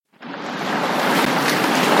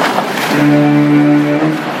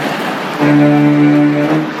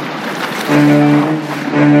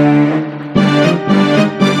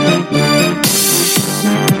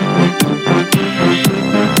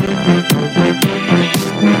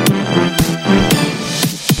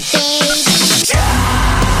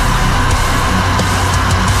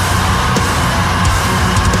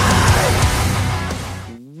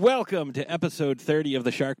Welcome to episode 30 of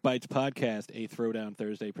the Shark Bites podcast, a Throwdown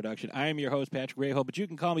Thursday production. I am your host, Patrick Grayhole, but you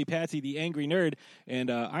can call me Patsy the Angry Nerd, and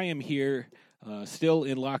I am here still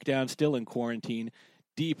in lockdown, still in quarantine,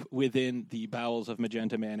 deep within the bowels of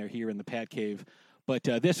Magenta Manor here in the Pat Cave. But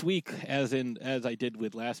this week, as I did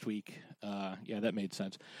with last week, yeah, that made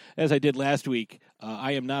sense. As I did last week,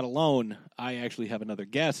 I am not alone. I actually have another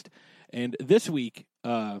guest, and this week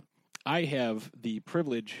I have the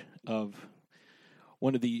privilege of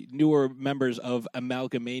one of the newer members of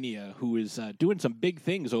Amalgamania, who is doing some big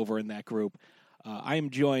things over in that group. I am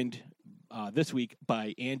joined this week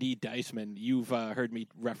by Andy Deisman. You've heard me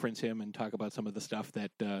reference him and talk about some of the stuff that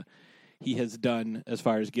he has done as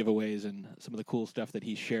far as giveaways and some of the cool stuff that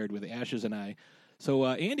he shared with Ashes and I. So,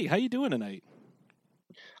 Andy, how you doing tonight?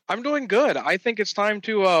 I'm doing good. I think it's time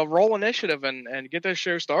to roll initiative and get this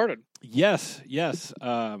show started. Yes.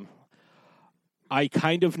 I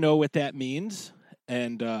kind of know what that means.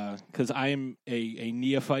 And because I am a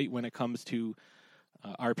neophyte when it comes to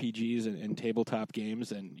RPGs and tabletop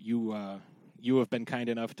games, and you have been kind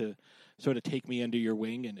enough to sort of take me under your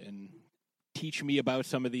wing and teach me about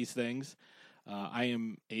some of these things. I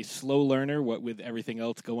am a slow learner, what with everything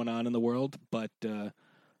else going on in the world, but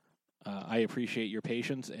I appreciate your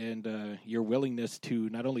patience and your willingness to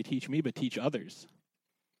not only teach me but teach others.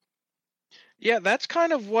 Yeah, that's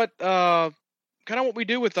kind of what we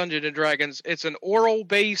do with Dungeons and Dragons. It's an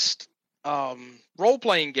oral-based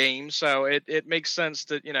role-playing game, so it makes sense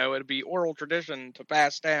that it'd be oral tradition to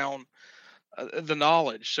pass down the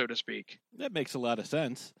knowledge, so to speak. That makes a lot of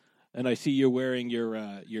sense. And I see you're wearing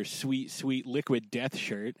your sweet liquid death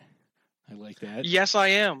shirt. I like that. Yes, I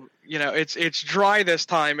am. It's dry this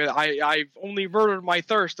time. I've only murdered my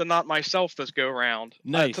thirst and not myself this go round.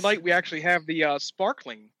 Nice. Tonight we actually have the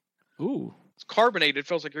sparkling. Ooh. It's carbonated.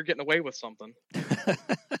 Feels like you're getting away with something.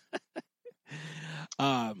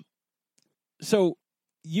 So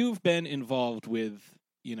you've been involved with,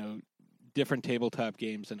 different tabletop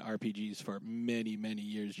games and RPGs for many, many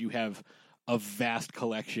years. You have a vast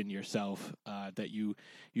collection yourself that you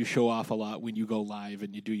show off a lot when you go live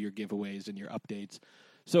and you do your giveaways and your updates.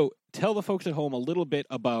 So tell the folks at home a little bit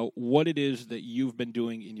about what it is that you've been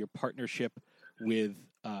doing in your partnership with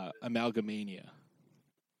Amalgamania.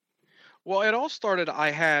 Well, it all started,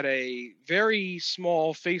 I had a very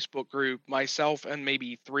small Facebook group, myself and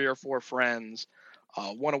maybe 3 or 4 friends,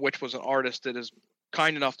 one of which was an artist that is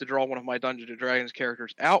kind enough to draw one of my Dungeons & Dragons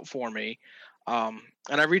characters out for me. And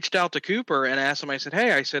I reached out to Cooper and asked him, I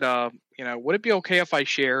said, would it be okay if I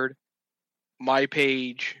shared my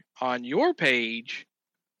page on your page?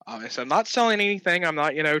 I said, I'm not selling anything. I'm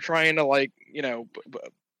not, trying to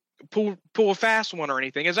pull a fast one or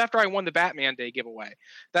anything. Is after I won the Batman Day giveaway.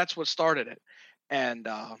 That's what started it. And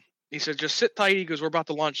he said, just sit tight. He goes, we're about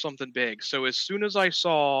to launch something big. So as soon as I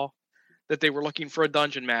saw that they were looking for a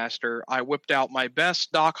dungeon master, I whipped out my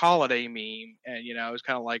best Doc Holliday meme. And, it was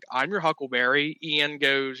kind of like, I'm your Huckleberry. Ian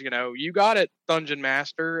goes, you got it, dungeon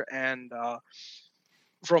master. And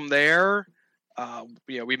from there,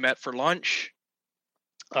 we met for lunch.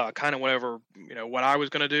 Kind of whatever, what I was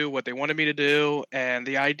going to do, what they wanted me to do. And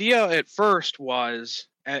the idea at first was,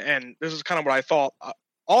 and this is kind of what I thought,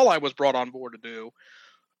 all I was brought on board to do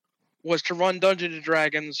was to run Dungeons &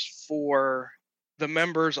 Dragons for the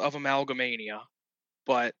members of Amalgamania.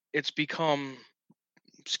 But it's become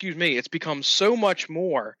so much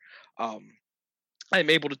more. I'm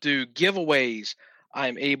able to do giveaways.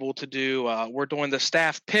 I'm able to do, we're doing the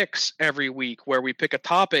staff picks every week where we pick a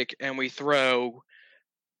topic and we throw.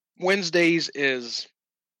 Wednesdays is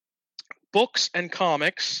books and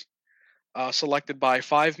comics selected by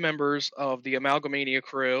 5 members of the Amalgamania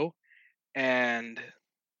crew, and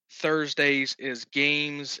Thursdays is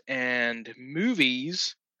games and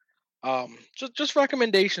movies. Just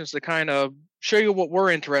recommendations to kind of show you what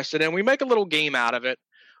we're interested in. We make a little game out of it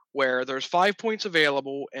where there's 5 points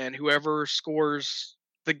available, and whoever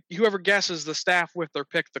guesses the staff with their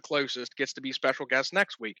pick the closest gets to be special guest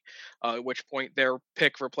next week, at which point their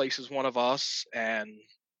pick replaces one of us, and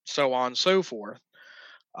so on and so forth.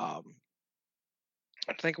 I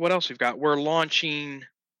think what else we've got. We're launching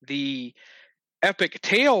the Epic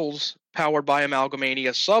Tales powered by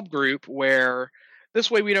Amalgamania subgroup, where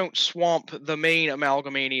this way we don't swamp the main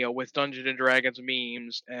Amalgamania with Dungeons and Dragons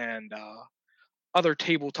memes and other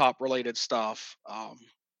tabletop related stuff.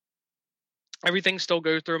 Everything still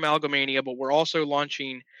goes through Amalgamania, but we're also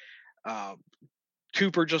launching.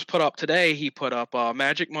 Cooper just put up today. He put up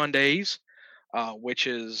Magic Mondays, which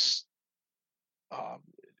is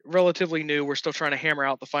relatively new. We're still trying to hammer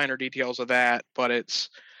out the finer details of that, but it's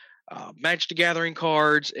Magic the Gathering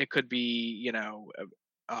cards. It could be,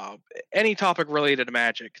 any topic related to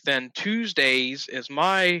Magic. Then Tuesdays is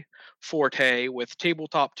my forte with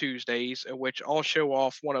Tabletop Tuesdays, in which I'll show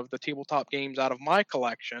off one of the tabletop games out of my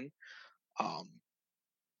collection.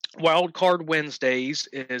 Wild Card Wednesdays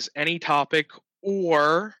is any topic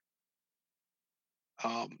or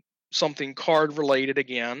something card related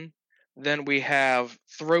again. Then we have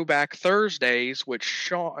Throwback Thursdays, which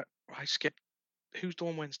Sean. I skipped. Who's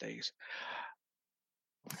doing Wednesdays?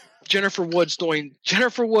 Jennifer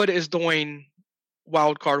Wood is doing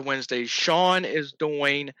Wild Card Wednesdays. Sean is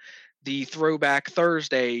doing the Throwback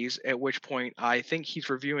Thursdays, at which point I think he's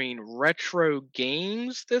reviewing retro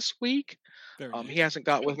games this week. He hasn't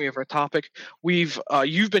got with me for a topic.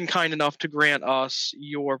 You've been kind enough to grant us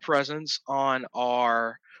your presence on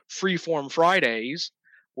our Freeform Fridays,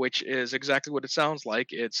 which is exactly what it sounds like.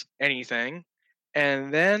 It's anything.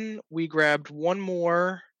 And then we grabbed one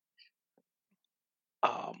more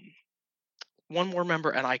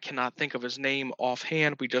member, and I cannot think of his name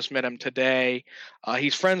offhand. We just met him today.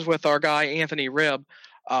 He's friends with our guy Anthony Ribb.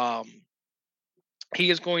 He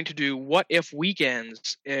is going to do What If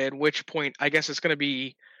Weekends, at which point I guess it's going to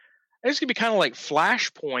be kind of like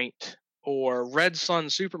Flashpoint or Red Sun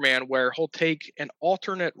Superman, where he'll take an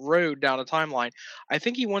alternate road down a timeline. I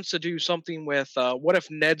think he wants to do something with what if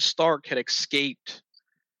Ned Stark had escaped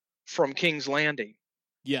from King's Landing.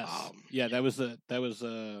 Yes, that was the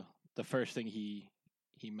first thing he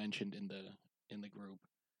mentioned in the group.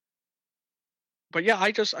 But yeah,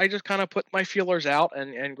 I just kind of put my feelers out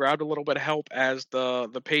and grabbed a little bit of help as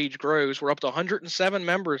the page grows. We're up to 107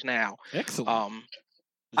 members now. Excellent.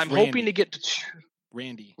 I'm hoping to get to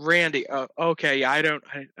Randy. Okay, yeah,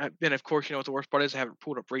 then of course, you know what the worst part is? I have it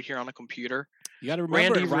pulled up right here on the computer. You got to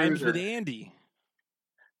remember, it rhymes with Andy.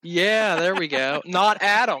 Yeah, there we go. Not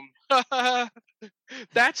Adam.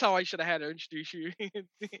 That's how I should have had to introduce you.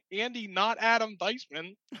 Andy, not Adam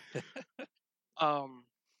Deisman.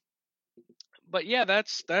 But yeah,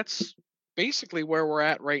 that's basically where we're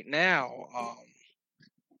at right now.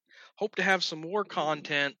 Hope to have some more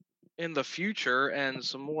content in the future and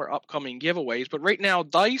some more upcoming giveaways. But right now,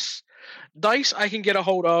 Dice I can get a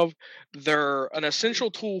hold of. They're an essential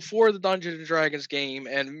tool for the Dungeons and Dragons game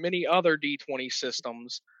and many other D20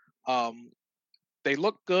 systems. They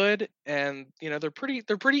look good, and they're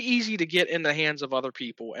pretty easy to get in the hands of other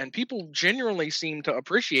people, and people genuinely seem to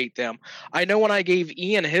appreciate them. I know when I gave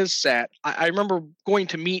Ian his set, I remember going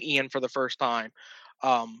to meet Ian for the first time.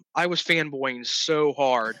 I was fanboying so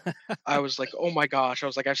hard. I was like, oh my gosh. I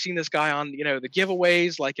was like, I've seen this guy on, the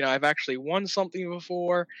giveaways. Like, I've actually won something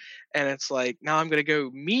before. And it's like, now I'm going to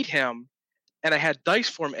go meet him. And I had dice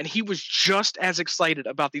for him. And he was just as excited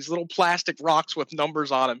about these little plastic rocks with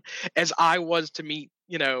numbers on them as I was to meet,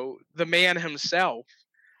 the man himself.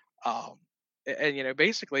 And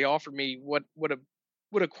basically offered me what would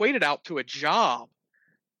equated out to a job.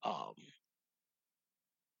 I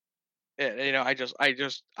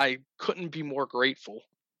couldn't be more grateful.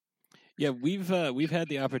 Yeah, we've had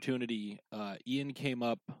the opportunity. Ian came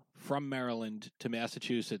up from Maryland to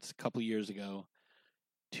Massachusetts a couple years ago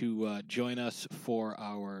to join us for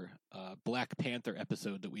our Black Panther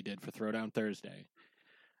episode that we did for Throwdown Thursday.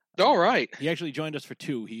 All right. He actually joined us for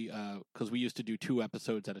two. Because we used to do 2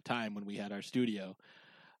 episodes at a time when we had our studio.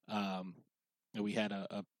 And we had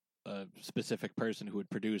a specific person who would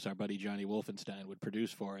produce. Our buddy Johnny Wolfenstein would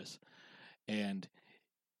produce for us. And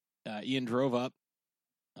Ian drove up,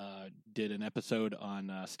 did an episode on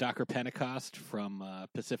Stalker Pentecost from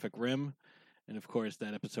Pacific Rim. And, of course,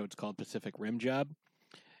 that episode's called Pacific Rim Job.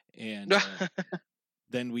 And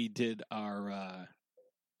then we did our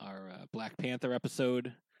Black Panther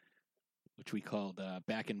episode, which we called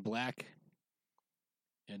Back in Black.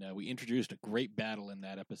 And we introduced a great battle in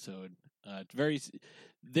that episode.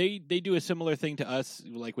 They do a similar thing to us,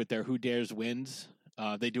 like with their Who Dares Wins.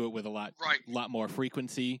 They do it with a lot more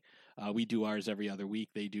frequency. We do ours every other week.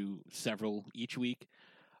 They do several each week.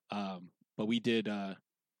 But we did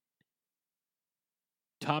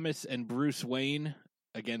Thomas and Bruce Wayne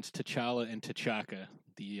against T'Challa and T'Chaka,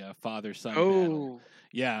 the father-son battle.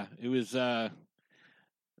 Yeah, it was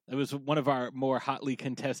one of our more hotly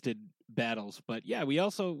contested battles. But yeah, we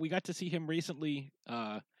got to see him recently.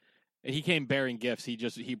 He came bearing gifts.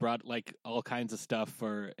 He brought like all kinds of stuff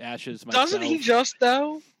for Ashes. Myself. Doesn't he just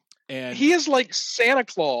though? And he is like Santa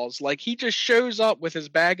Claus. Like, he just shows up with his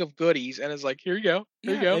bag of goodies and is like, here you go.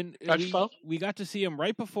 Here you go. and Got your stuff. we got to see him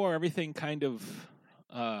right before everything kind of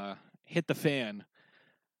hit the fan.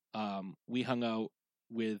 We hung out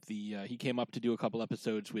with he came up to do a couple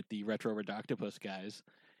episodes with the Retro Redoctopus guys,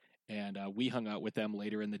 and we hung out with them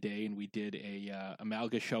later in the day, and we did a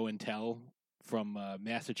Amalga show and tell from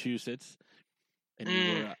Massachusetts, and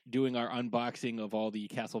we were doing our unboxing of all the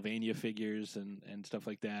Castlevania figures and stuff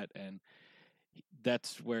like that, and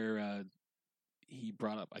that's where he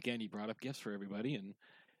brought up gifts for everybody and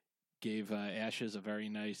gave Ashes a very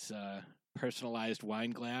nice personalized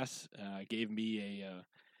wine glass, gave me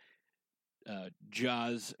a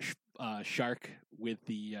Jaws shark with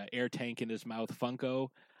the air tank in his mouth Funko.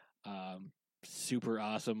 Super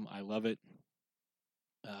awesome. I love it.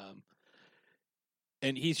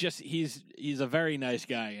 And he's a very nice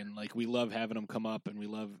guy, and like we love having him come up, and we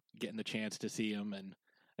love getting the chance to see him. And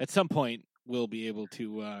at some point, we'll be able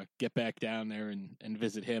to get back down there and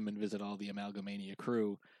visit him and visit all the Amalgamania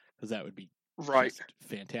crew, because that would be just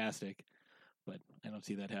fantastic. But I don't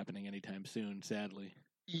see that happening anytime soon, sadly.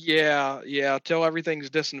 Yeah, till everything's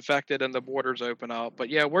disinfected and the borders open up. But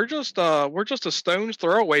yeah, we're just a stone's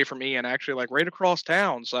throw away from Ian, actually, like right across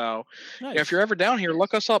town. So Nice. yeah, if you're ever down here,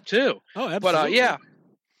 look us up too. Oh, absolutely. But yeah,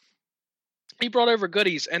 he brought over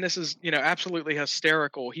goodies, and this is absolutely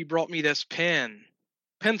hysterical. He brought me this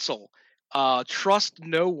pencil. Trust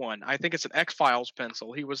No One. I think it's an X-Files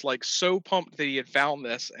pencil. He was like so pumped that he had found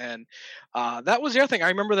this, and that was the other thing. I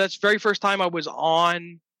remember that's the very first time I was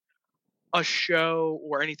on a show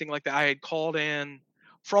or anything like that. I had called in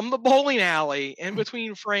from the bowling alley in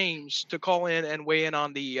between frames to call in and weigh in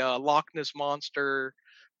on the Loch Ness Monster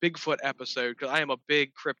Bigfoot episode, because I am a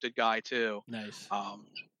big cryptid guy too. Nice.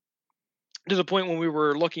 To the point when we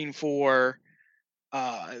were looking for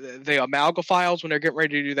the Amalga Files, when they're getting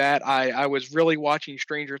ready to do that, I was really watching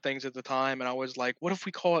Stranger Things at the time, and I was like, what if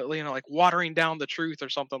we call it, like Watering Down the Truth or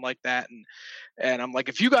something like that? And I'm like,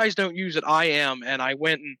 if you guys don't use it, I am. And I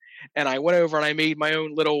went and I went over and I made my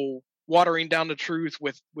own little Watering Down the Truth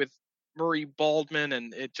with Murray Baldwin,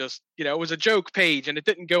 and it just, it was a joke page and it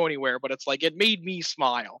didn't go anywhere, but it's like, it made me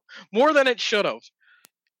smile more than it should have.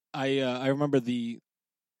 I remember the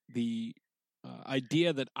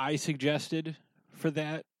idea that I suggested for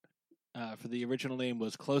that, for the original name,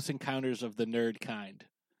 was Close Encounters of the Nerd Kind.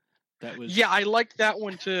 That was I liked that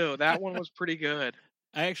one too. That one was pretty good.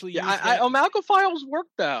 I actually Amalga Files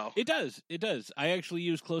worked though. It does. I actually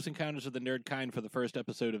used Close Encounters of the Nerd Kind for the first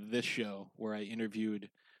episode of this show, where I interviewed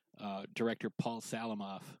director Paul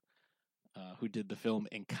Salamoff, who did the film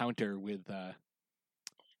Encounter with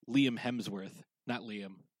Liam Hemsworth. Not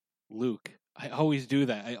Liam, Luke. I always do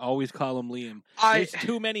that. I always call him Liam. There's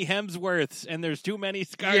too many Hemsworths, and there's too many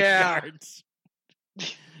Skarsgårds,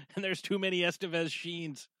 and there's too many Estevez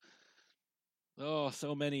Sheens. Oh,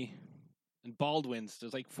 so many. And Baldwins.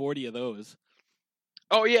 There's like 40 of those.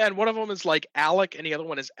 Oh yeah, and one of them is like Alec, and the other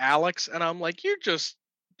one is Alex, and I'm like, you're just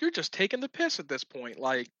taking the piss at this point.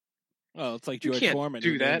 Like, well, it's like George Foreman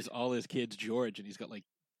who names all his kids George, and he's got like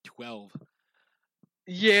 12.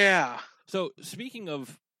 Yeah. So speaking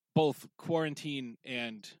of both quarantine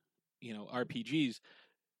and RPGs,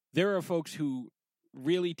 there are folks who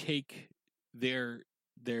really take their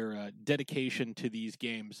dedication to these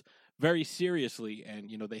games very seriously, and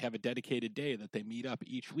they have a dedicated day that they meet up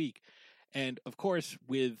each week. And of course,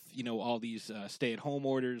 with all these stay-at-home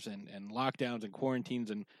orders and lockdowns and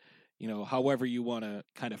quarantines, and however you want to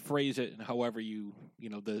kind of phrase it, and however you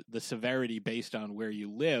the severity based on where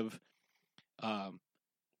you live,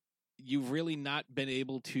 you've really not been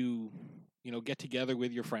able to get together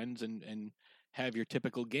with your friends and have your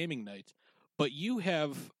typical gaming nights. But you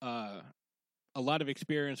have a lot of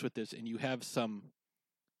experience with this, and you have some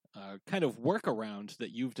kind of workarounds that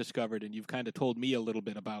you've discovered, and you've kind of told me a little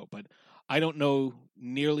bit about, but I don't know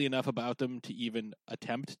nearly enough about them to even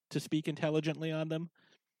attempt to speak intelligently on them.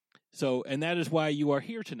 So, and that is why you are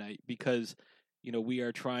here tonight, because we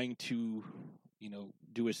are trying to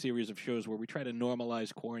do a series of shows where we try to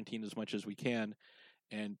normalize quarantine as much as we can,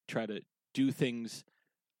 and try to do things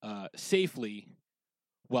safely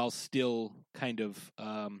while still kind of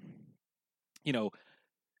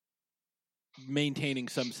maintaining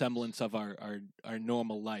some semblance of our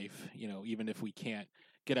normal life. Even if we can't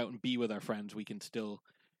get out and be with our friends, we can still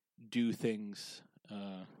do things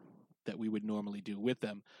that we would normally do with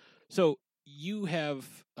them. So you have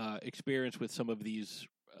experience with some of these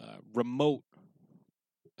remote,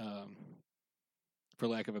 for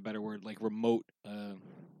lack of a better word, like remote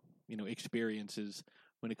experiences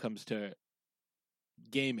when it comes to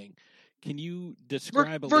gaming. Can you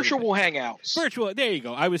describe a virtual little bit? hangouts? Virtual. There you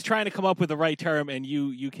go. I was trying to come up with the right term, and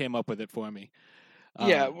you came up with it for me.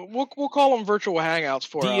 Yeah, we'll call them virtual hangouts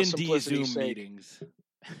for D&D simplicity's Zoom sake. meetings.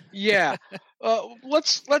 Yeah,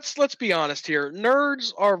 let's be honest here.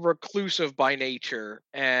 Nerds are reclusive by nature,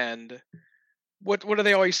 and what do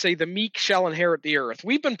they always say? The meek shall inherit the earth.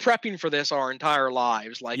 We've been prepping for this our entire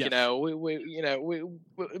lives. Like, Yes. we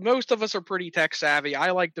most of us are pretty tech savvy.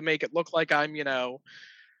 I like to make it look like I'm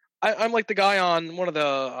I'm like the guy on one of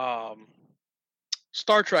the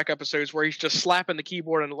Star Trek episodes where he's just slapping the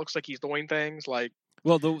keyboard and it looks like he's doing things. Like,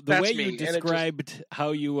 well, the that's way me. you described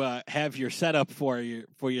how you have your setup for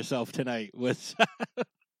yourself tonight was.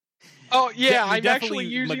 Oh yeah, I'm actually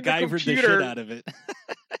using the computer. The shit out of it.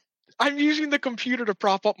 I'm using the computer to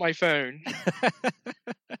prop up my phone.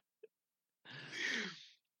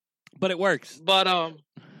 But it works. But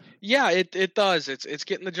yeah, it does. It's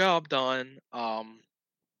getting the job done.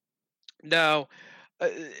 No,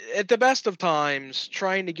 at the best of times,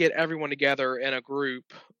 trying to get everyone together in a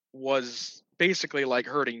group was basically like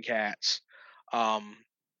herding cats. And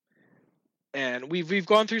we've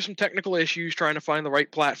gone through some technical issues trying to find the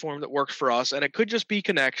right platform that works for us, and it could just be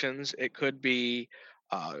connections, it could be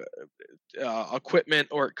equipment,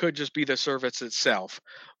 or it could just be the service itself.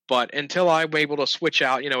 But until I'm able to switch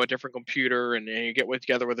out, a different computer and you get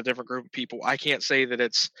together with a different group of people, I can't say that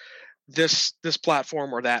it's this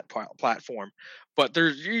platform or that platform. But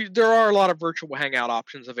there are a lot of virtual hangout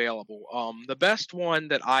options available. The best one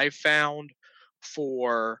that I've found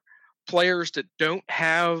for players that don't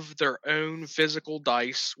have their own physical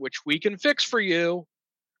dice, which we can fix for you.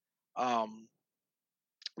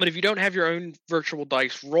 But if you don't have your own virtual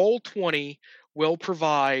dice, Roll20 will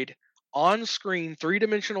provide on-screen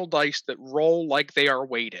 3-dimensional dice that roll like they are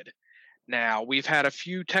weighted. Now, we've had a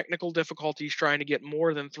few technical difficulties trying to get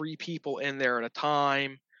more than 3 people in there at a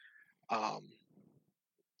time.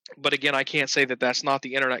 But again, I can't say that that's not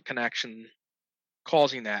the internet connection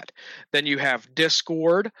causing that. Then you have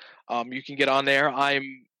Discord. You can get on there.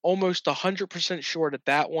 I'm almost 100% sure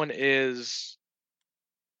that one is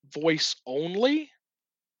voice only.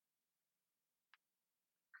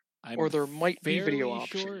 Or there might be video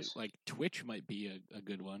options. Like Twitch might be a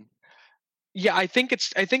good one. Yeah, I think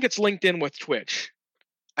it's linked in with Twitch.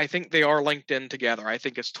 I think they are linked in together. I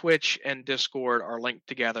think it's Twitch and Discord are linked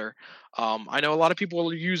together. I know a lot of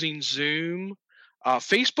people are using Zoom.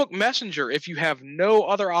 Facebook Messenger, if you have no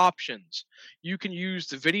other options, you can use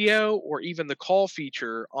the video or even the call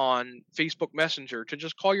feature on Facebook Messenger to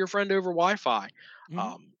just call your friend over Wi-Fi.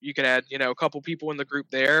 Mm-hmm. You can add, a couple people in the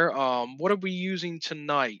group there. What are we using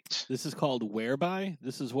tonight? This is called Whereby.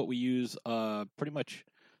 This is what we use pretty much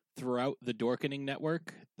throughout the Dorkening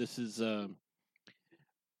network. This is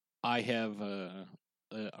I have a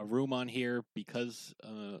room on here because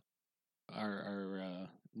our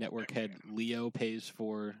network head Leo pays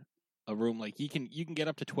for a room. Like you can get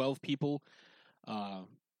up to 12 people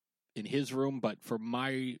in his room, but for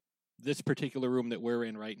this particular room that we're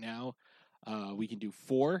in right now, we can do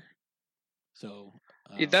 4. So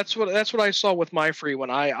that's what I saw with my free when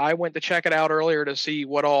I went to check it out earlier to see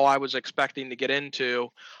what all I was expecting to get into.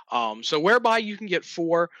 So Whereby you can get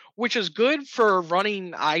 4, which is good for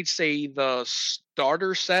running, I'd say, the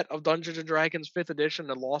starter set of Dungeons and Dragons 5th edition,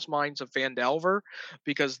 The Lost Mines of Phandelver,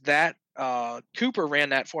 because that Cooper ran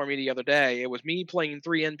that for me the other day. It was me playing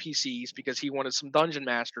 3 NPCs because he wanted some Dungeon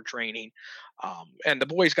Master training, and the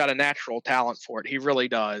boy's got a natural talent for it. He really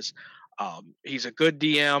does. He's a good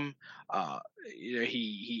DM.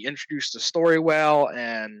 He introduced the story well,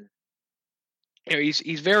 and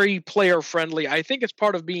he's very player friendly. I think it's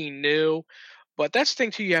part of being new, but that's the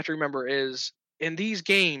thing too. You have to remember is in these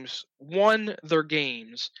games, 1, they're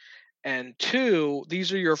games, and 2,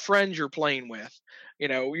 these are your friends you're playing with.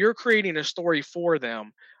 You're creating a story for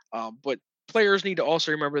them, but players need to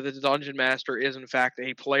also remember that the Dungeon Master is in fact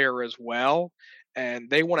a player as well, and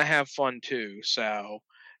they want to have fun too. So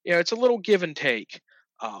it's a little give and take.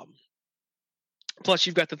 Plus,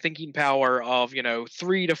 you've got the thinking power of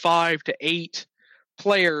 3 to 5 to 8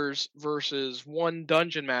 players versus 1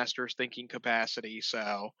 Dungeon Master's thinking capacity.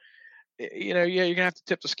 So, you're gonna have to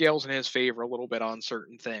tip the scales in his favor a little bit on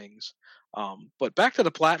certain things. But back to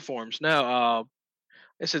the platforms. No,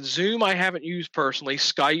 I said Zoom I haven't used personally.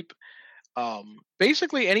 Skype,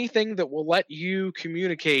 basically anything that will let you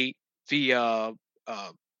communicate via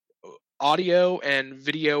audio and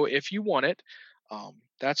video if you want it.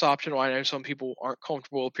 That's optional. I know some people aren't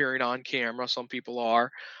comfortable appearing on camera. Some people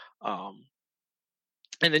are. And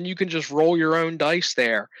then you can just roll your own dice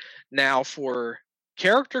there. Now for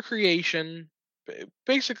character creation,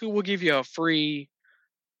 basically we'll give you a free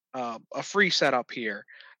setup here.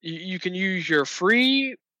 You can use your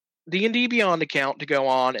free D&D Beyond account to go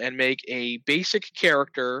on and make a basic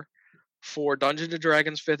character for Dungeons and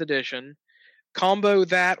Dragons 5th edition. Combo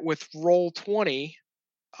that with Roll20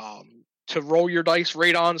 to roll your dice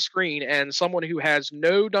right on screen, and someone who has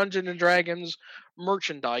no Dungeons and Dragons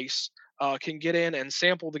merchandise can get in and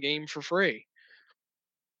sample the game for free.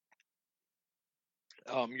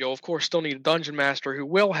 You'll of course still need a dungeon master who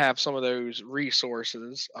will have some of those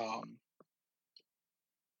resources. Oh,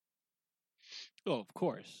 of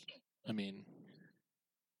course. I mean,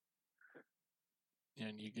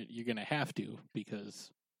 and you're going to have to, because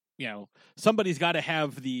somebody's got to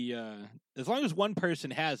have the. As long as one person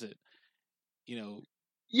has it,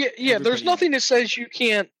 Yeah. There's nothing that says you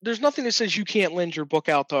can't. There's nothing that says you can't lend your book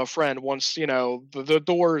out to a friend once the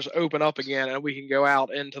doors open up again and we can go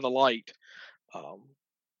out into the light.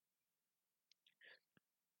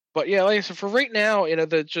 But yeah, like I said, for right now,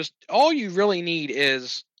 just all you really need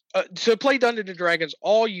is to play Dungeons and Dragons.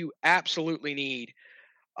 All you absolutely need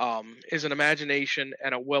is an imagination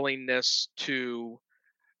and a willingness to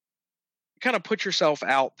kind of put yourself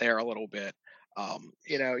out there a little bit.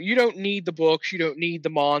 You don't need the books, you don't need the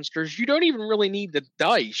monsters, you don't even really need the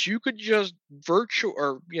dice. You could just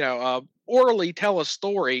orally tell a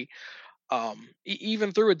story,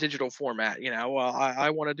 even through a digital format. I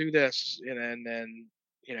want to do this, and then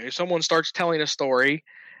someone starts telling a story.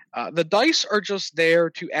 The dice are just there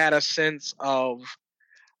to add a sense of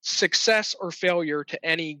success or failure to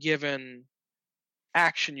any given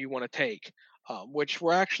action you want to take, which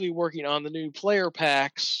we're actually working on the new player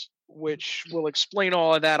packs, which will explain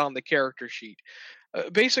all of that on the character sheet.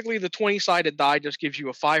 Basically, the 20-sided die just gives you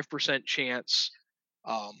a 5% chance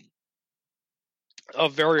of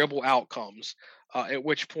variable outcomes, at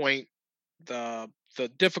which point the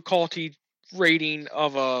difficulty rating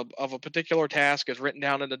of a particular task is written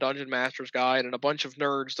down in the Dungeon Master's Guide, and a bunch of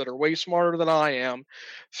nerds that are way smarter than I am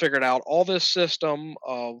figured out all this system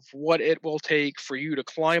of what it will take for you to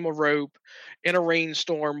climb a rope in a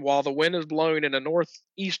rainstorm while the wind is blowing in a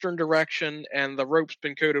northeastern direction and the rope's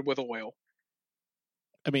been coated with oil.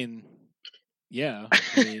 I mean, yeah.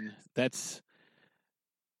 I mean, that's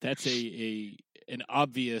an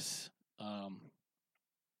obvious.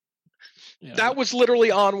 That was literally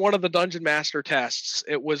on one of the Dungeon Master tests.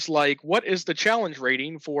 It was like, what is the challenge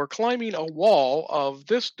rating for climbing a wall of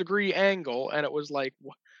this degree angle? And it was like,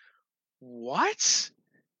 what?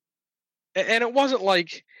 And it wasn't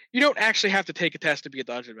like, you don't actually have to take a test to be a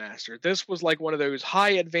Dungeon Master. This was like one of those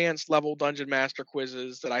high advanced level Dungeon Master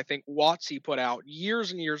quizzes that I think WotC put out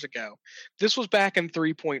years and years ago. This was back in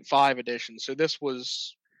 3.5 edition. So this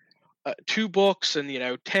was 2 books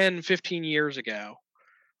and, 10, 15 years ago.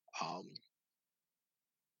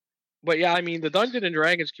 But yeah, I mean, the Dungeons and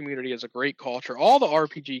Dragons community is a great culture. All the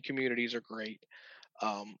RPG communities are great.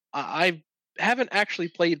 I haven't actually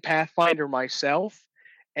played Pathfinder myself,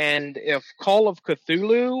 and if Call of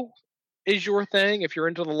Cthulhu is your thing, if you're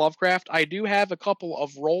into the Lovecraft, I do have a couple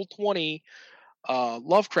of Roll20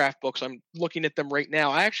 Lovecraft books. I'm looking at them right now.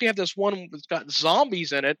 I actually have this one that's got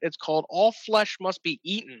zombies in it. It's called All Flesh Must Be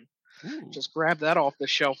Eaten. Ooh. Just grab that off the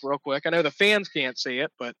shelf real quick. I know the fans can't see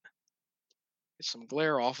it, but some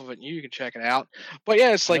glare off of it and you can check it out. But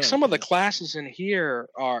yeah, it's like some of the classes in here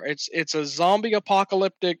are it's a zombie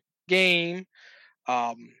apocalyptic game.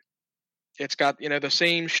 It's got the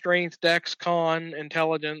same strength, dex, con,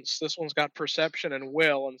 intelligence. This one's got perception and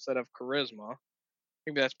will instead of charisma.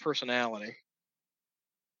 Maybe that's personality.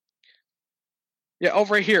 Yeah,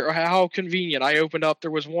 over here, how convenient. I opened up, there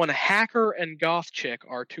was one hacker and goth chick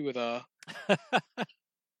are two of the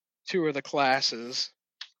classes.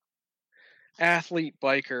 Athlete,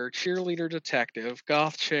 biker, cheerleader, detective,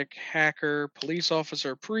 goth chick, hacker, police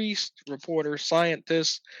officer, priest, reporter,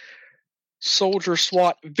 scientist, soldier,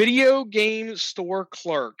 SWAT, video game store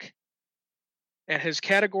clerk. And his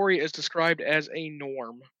category is described as a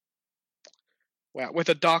norm. Wow, with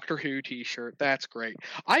a Doctor Who t-shirt. That's great.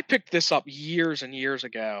 I picked this up years and years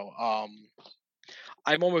ago.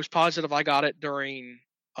 I'm almost positive I got it during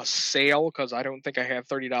a sale because I don't think I had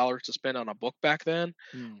 $30 to spend on a book back then.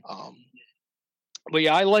 But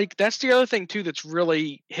yeah, that's the other thing too that's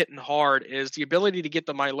really hitting hard is the ability to get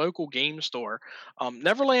to my local game store.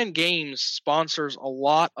 Neverland Games sponsors a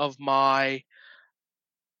lot of my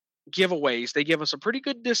giveaways. They give us a pretty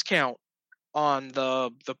good discount on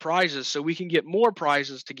the prizes, so we can get more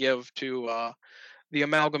prizes to give to the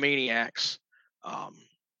Amalgamaniacs.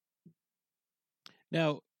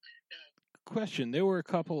 Now, question: there were a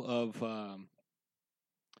couple of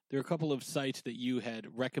sites that you had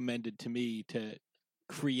recommended to me to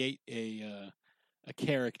create a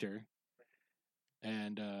character,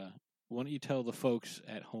 and why don't you tell the folks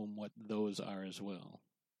at home what those are as well?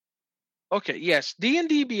 Okay, yes,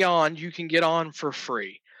 D&D Beyond you can get on for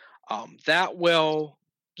free. That will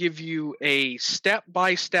give you a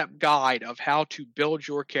step-by-step guide of how to build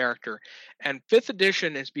your character. And 5th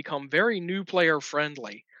edition has become very new player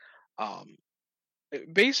friendly. Um,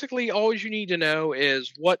 Basically, all you need to know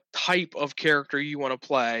is what type of character you want to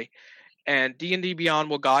play, and D&D Beyond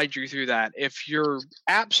will guide you through that. If you're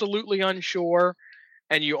absolutely unsure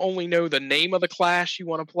and you only know the name of the class you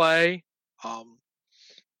want to play, um,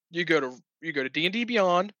 you go to D&D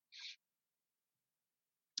Beyond,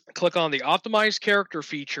 click on the optimized character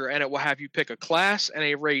feature, and it will have you pick a class and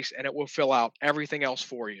a race, and it will fill out everything else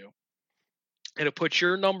for you. It'll put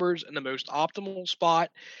your numbers in the most optimal spot.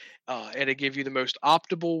 It'll give you the most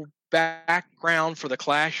optimal background for the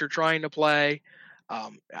class you're trying to play.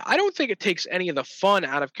 I don't think it takes any of the fun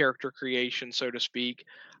out of character creation, so to speak.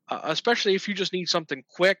 Especially if you just need something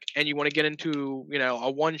quick and you want to get into, a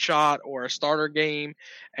one shot or a starter game,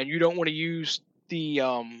 and you don't want to use the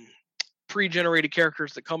pre-generated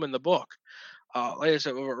characters that come in the book. Like I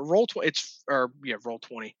said, Roll20.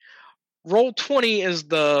 Roll20 is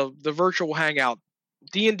the virtual hangout.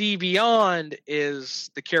 D&D Beyond is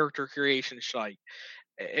the character creation site.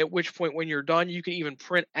 At which point, when you're done, you can even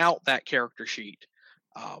print out that character sheet.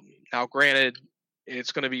 Now, granted,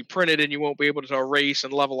 it's going to be printed and you won't be able to erase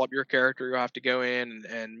and level up your character. You'll have to go in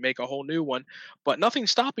and make a whole new one. But nothing's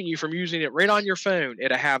stopping you from using it right on your phone.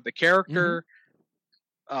 It'll have the character.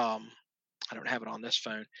 I don't have it on this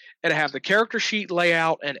phone. It'll have the character sheet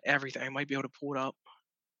layout and everything. I might be able to pull it up.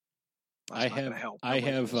 I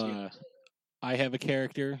have a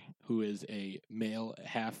character who is a male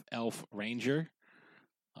half-elf ranger,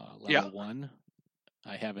 level 1.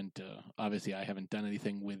 I haven't done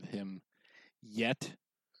anything with him yet,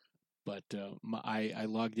 but I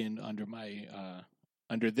logged in under my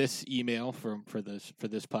under this email for this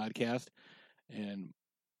podcast, and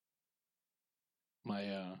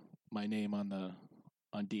my name on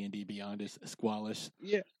D&D Beyond is Squalus.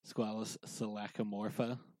 Yeah. Squalus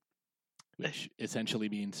Salacamorpha, which essentially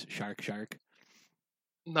means shark.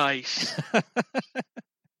 Nice.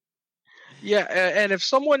 Yeah, and if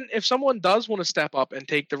someone does want to step up and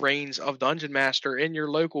take the reins of Dungeon Master in your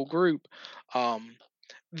local group,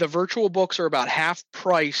 the virtual books are about half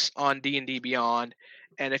price on D&D Beyond,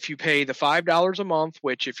 and if you pay the $5 a month,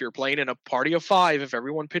 which if you're playing in a party of 5, if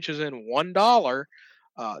everyone pitches in $1,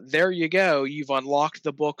 there you go. You've unlocked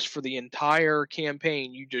the books for the entire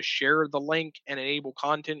campaign. You just share the link and enable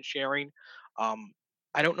content sharing.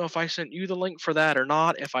 I don't know if I sent you the link for that or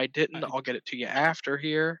not. If I didn't, I'll get it to you after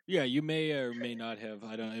here. Yeah, you may or may not have.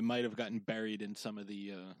 I don't. It might have gotten buried in some of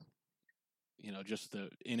the, just the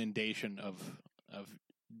inundation of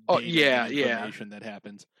information that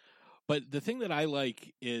happens. But the thing that I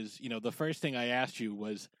like is, the first thing I asked you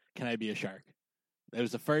was, "Can I be a shark?" That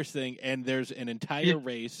was the first thing, and there's an entire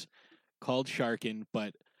race called Sharkin.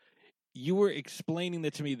 But you were explaining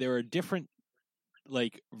that to me. There are different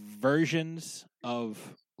versions of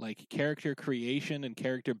character creation and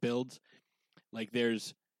character builds. Like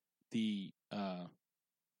there's the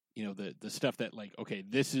the stuff that okay,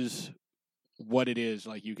 this is what it is.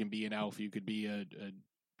 Like you can be an elf, you could be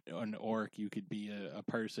an orc, you could be a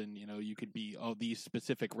person, you could be all these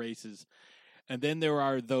specific races. And then there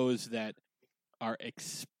are those that are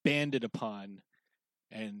expanded upon,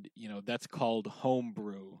 and that's called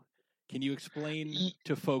homebrew. Can you explain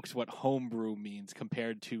to folks what homebrew means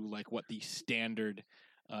compared to what the standard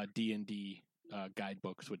D&D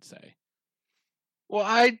guidebooks would say? Well,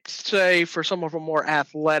 I'd say for some of our more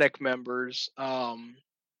athletic members,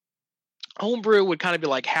 homebrew would kind of be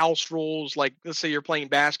like house rules. Like, let's say you're playing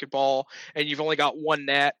basketball and you've only got one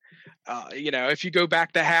net. If you go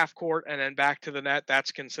back to half court and then back to the net,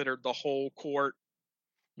 that's considered the whole court.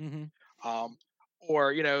 Mm-hmm.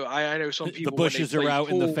 Or I know some people, the bushes are out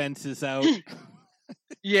pool, and the fence is out.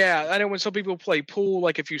 Yeah, I know when some people play pool,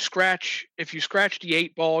 like if you scratch the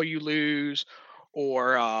 8 ball, you lose,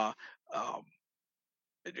 or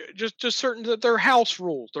just certain that they're house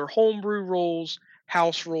rules, they're homebrew rules,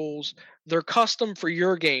 house rules. They're custom for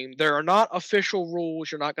your game. They are not official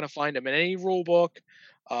rules. You're not going to find them in any rule book.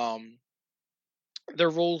 They're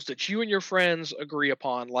rules that you and your friends agree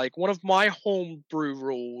upon. Like one of my homebrew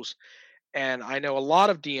rules, and I know a lot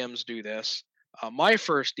of DMs do this. My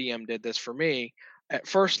first DM did this for me. At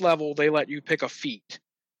first level, they let you pick a feat.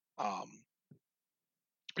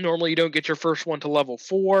 Normally, you don't get your first one to level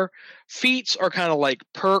 4. Feats are kind of like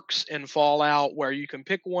perks in Fallout, where you can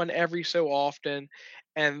pick one every so often,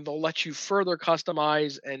 and they'll let you further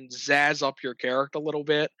customize and zazz up your character a little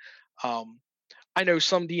bit. I know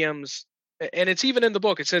some DMs and it's even in the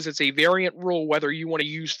book. It says it's a variant rule whether you want to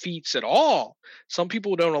use feats at all. Some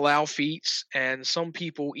people don't allow feats, and some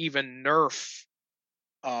people even nerf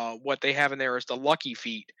what they have in there is the lucky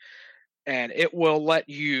feat, and it will let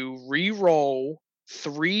you re-roll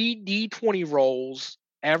 3d20 rolls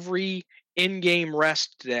every in-game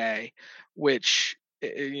rest day, which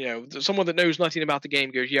someone that knows nothing about the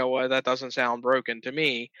game goes, yeah, well, that doesn't sound broken to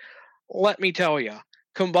me. Let me tell you,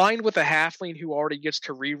 combined with a halfling who already gets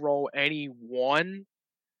to re-roll any one,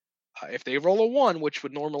 if they roll a 1, which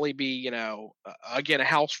would normally be, again, a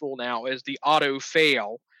house rule now is the auto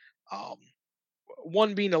fail.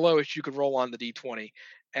 1 being the lowest you could roll on the d20,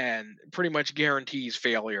 and pretty much guarantees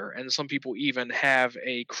failure. And some people even have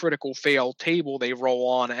a critical fail table they roll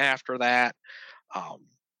on after that.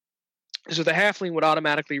 So the halfling would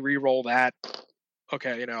automatically re-roll that.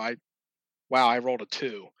 Okay, I rolled a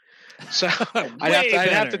 2. So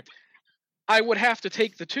I would have to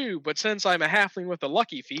take the 2, but since I'm a halfling with a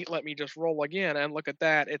lucky feat, let me just roll again, and look at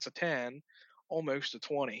that, it's a 10, almost a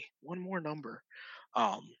 20. One more number.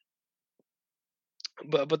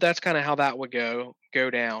 But that's kind of how that would go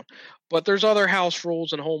down. But there's other house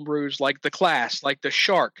rules and homebrews like the class, like the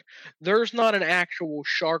shark. There's not an actual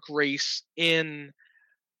shark race in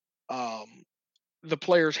the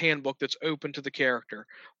player's handbook that's open to the character.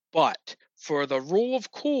 But for the rule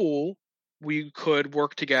of cool, we could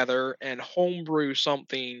work together and homebrew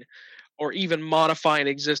something, or even modify an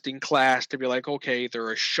existing class to be like, okay,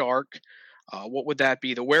 they're a shark. What would that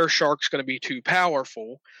be? The were shark's going to be too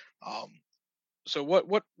powerful. So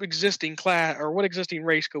what existing class or what existing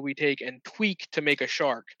race could we take and tweak to make a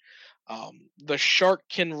shark? The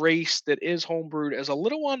sharkkin race that is homebrewed is a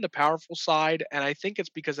little on the powerful side, and I think it's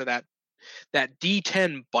because of that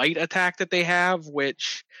D10 bite attack that they have,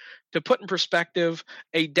 which, to put in perspective,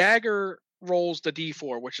 a dagger rolls the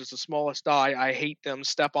D4, which is the smallest die. I hate them.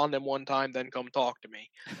 Step on them one time, then come talk to me.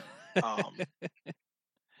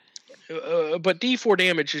 But D4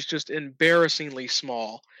 damage is just embarrassingly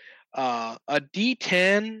small. A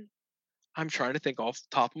D10, I'm trying to think off the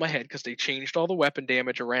top of my head because they changed all the weapon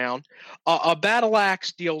damage around. A battle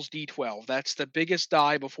axe deals D12. That's the biggest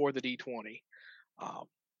die before the D20.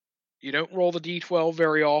 You don't roll the D12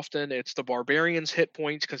 very often. It's the barbarian's hit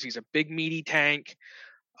points because he's a big meaty tank.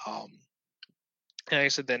 And I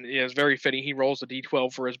said then it's very fitting he rolls the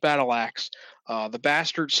D12 for his battle axe. The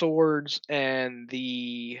bastard swords and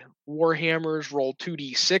the warhammers roll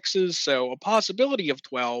 2d6s, so a possibility of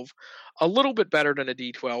 12, a little bit better than a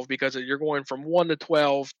D12 because you're going from 1 to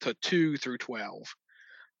 12 to 2 through 12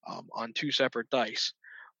 on 2 separate dice.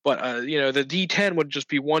 But the D10 would just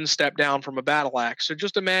be 1 step down from a battle axe. So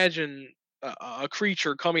just imagine a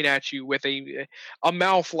creature coming at you with a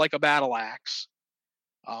mouth like a battle axe.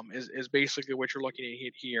 Is basically what you're looking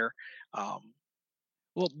at here.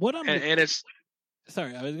 Well, what I'm and it's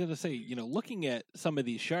sorry, I was going to say, looking at some of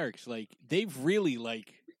these sharks, like they've really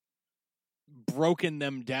broken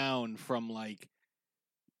them down from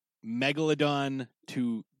megalodon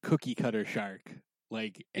to cookie cutter shark.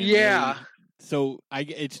 Yeah. So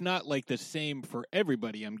it's not the same for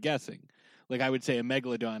everybody, I'm guessing. I would say a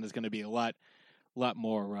megalodon is going to be a lot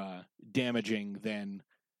more damaging than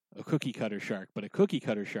a cookie cutter shark. But a cookie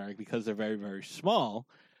cutter shark, because they're very, very small,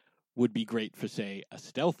 would be great for, say, a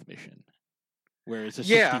stealth mission. Whereas a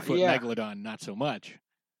 60-foot megalodon, not so much.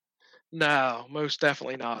 No, most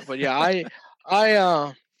definitely not. But yeah,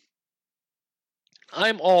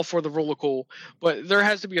 I'm all for the rule of cool, but there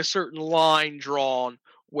has to be a certain line drawn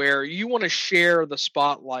where you want to share the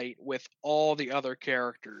spotlight with all the other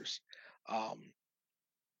characters.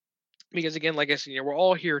 Because again, like I said, we're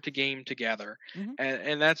all here to game together, mm-hmm.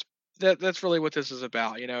 and that's really what this is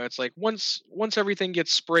about. It's like once everything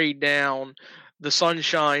gets sprayed down, the sun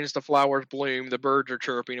shines, the flowers bloom, the birds are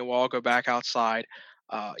chirping, and we'll all go back outside.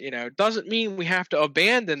 Doesn't mean we have to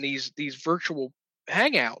abandon these virtual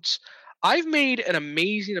hangouts. I've made an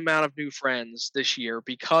amazing amount of new friends this year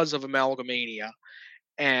because of Amalgamania,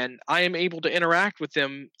 and I am able to interact with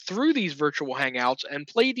them through these virtual hangouts and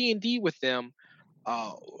play D&D with them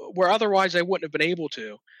where otherwise I wouldn't have been able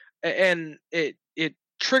to. And it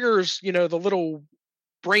triggers, the little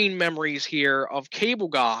brain memories here of Cable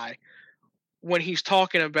Guy when he's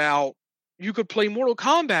talking about you could play Mortal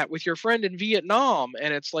Kombat with your friend in Vietnam,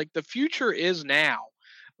 and it's like the future is now.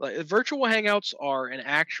 Virtual hangouts are an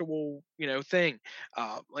actual, thing.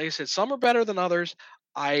 Like I said, some are better than others.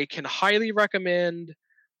 I can highly recommend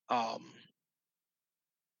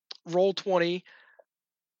Roll20.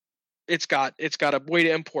 It's got a way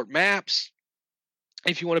to import maps.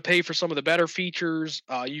 If you want to pay for some of the better features,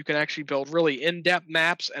 you can actually build really in-depth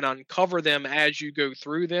maps and uncover them as you go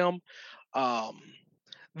through them.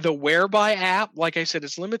 The Whereby app, like I said,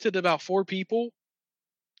 it's limited to about 4 people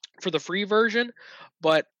for the free version,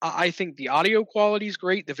 but I think the audio quality is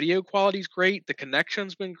great, the video quality is great, the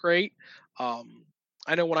connection's been great.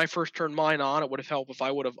 I know when I first turned mine on, it would have helped if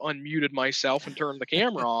I would have unmuted myself and turned the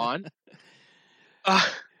camera on.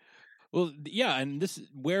 Well, yeah, and this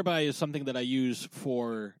Whereby is something that I use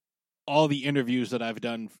for all the interviews that I've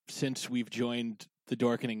done since we've joined the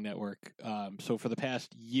Dorkening Network. So for the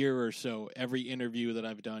past year or so, every interview that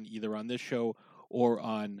I've done, either on this show or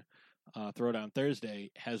on Throwdown Thursday,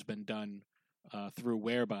 has been done through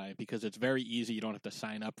Whereby, because it's very easy. You don't have to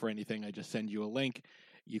sign up for anything. I just send you a link,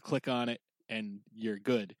 you click on it, and you're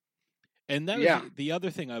good. And that was the other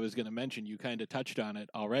thing I was going to mention. You kind of touched on it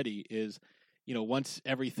already. Is, once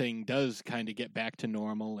everything does kind of get back to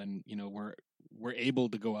normal, and we're able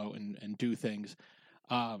to go out and do things,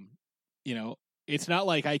 it's not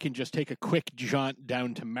like I can just take a quick jaunt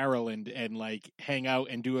down to Maryland and like hang out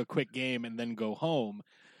and do a quick game and then go home.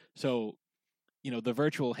 So, the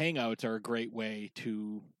virtual hangouts are a great way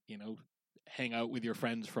to, hang out with your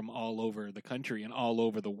friends from all over the country and all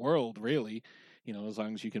over the world, really, as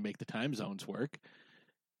long as you can make the time zones work,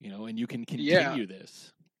 and you can continue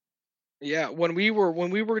this. Yeah, when we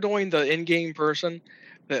were doing the in-game person,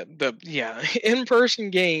 in-person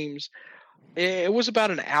games, it was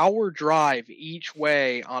about an hour drive each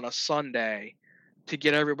way on a Sunday to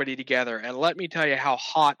get everybody together. And let me tell you how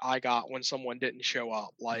hot I got when someone didn't show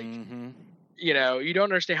up. Like, you don't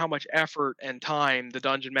understand how much effort and time the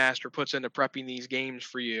Dungeon Master puts into prepping these games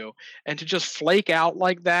for you. And to just flake out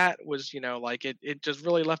like that was, like it just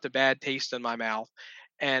really left a bad taste in my mouth.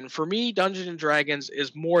 And for me, Dungeons and Dragons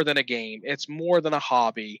is more than a game. It's more than a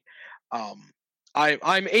hobby.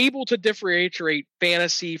 I'm able to differentiate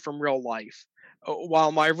fantasy from real life.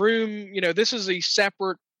 While my room, this is a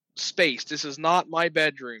separate space. This is not my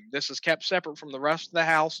bedroom. This is kept separate from the rest of the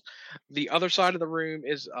house. The other side of the room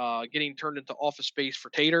is getting turned into office space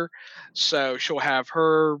for Tater. So she'll have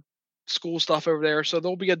her school stuff over there. So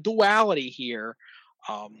there'll be a duality here,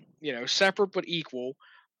 separate but equal.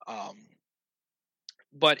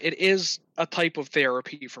 But it is a type of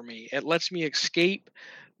therapy for me. It lets me escape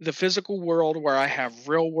the physical world where I have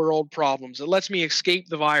real world problems. It lets me escape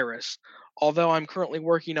the virus. Although I'm currently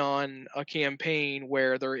working on a campaign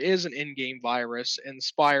where there is an in-game virus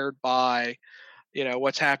inspired by,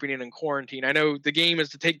 what's happening in quarantine. I know the game is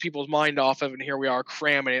to take people's mind off of it, and here we are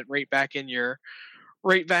cramming it right back in your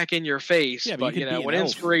face. Yeah, but when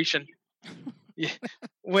inspiration,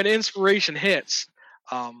 when inspiration hits,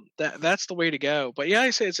 that's the way to go. But yeah, I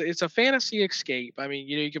say it's a fantasy escape. I mean,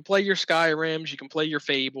 you can play your Skyrims, you can play your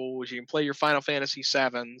Fables, you can play your Final Fantasy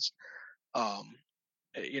VIIs.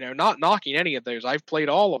 Not knocking any of those. I've played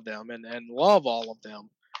all of them and love all of them.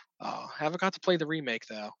 Haven't got to play the remake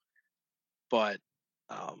though. But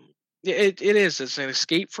it's an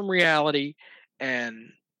escape from reality. And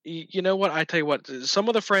you know what? I tell you what, some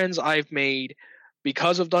of the friends I've made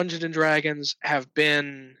because of Dungeons and Dragons have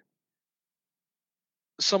been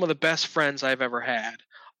some of the best friends I've ever had.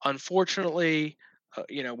 Unfortunately,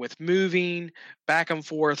 with moving back and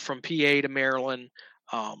forth from PA to Maryland,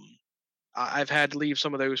 I've had to leave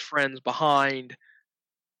some of those friends behind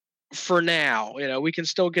for now. We can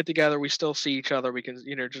still get together. We still see each other. We can,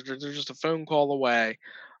 they're just a phone call away.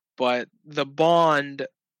 But the bond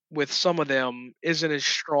with some of them isn't as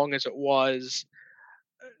strong as it was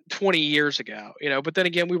 20 years ago. But then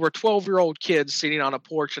again, we were 12-year-old kids sitting on a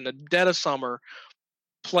porch in the dead of summer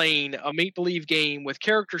playing a make-believe game with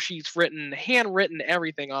character sheets handwritten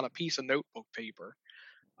everything on a piece of notebook paper.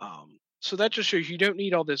 So that just shows you don't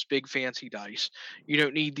need all this big fancy dice. You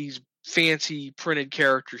don't need these fancy printed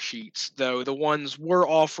character sheets, though the ones we're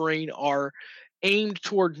offering are aimed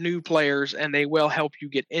toward new players and they will help you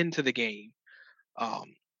get into the game.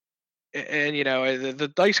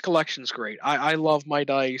 The dice collection's great. I love my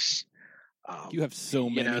dice. You have so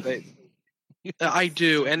many. I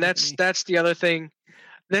do, and that's the other thing.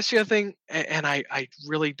 That's the other thing, and I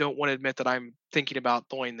really don't want to admit that I'm thinking about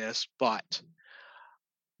doing this, but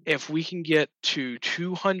if we can get to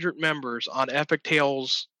 200 members on Epic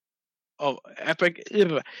Tales of RPGs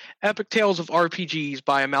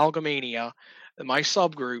by Amalgamania, my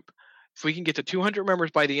subgroup, if we can get to 200 members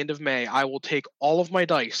by the end of May, I will take all of my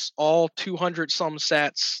dice, all 200 some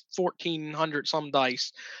sets, 1,400 some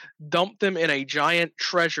dice, dump them in a giant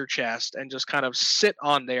treasure chest, and just kind of sit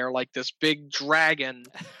on there like this big dragon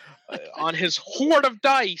on his hoard of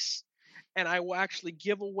dice. And I will actually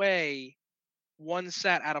give away one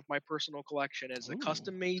set out of my personal collection as a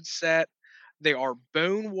custom-made set. They are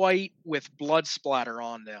bone white with blood splatter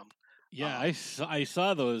on them. Yeah, I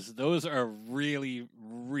saw those. Those are really,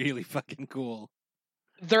 really fucking cool.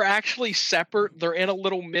 They're actually separate. They're in a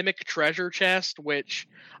little mimic treasure chest, which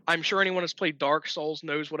I'm sure anyone who's played Dark Souls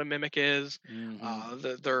knows what a mimic is.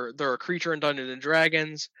 They're a creature in Dungeons and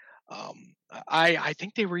Dragons. I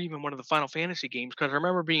think they were even one of the Final Fantasy games, because I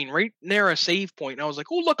remember being right near a save point and I was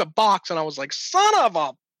like, "Oh, look, a box!" and I was like, "Son of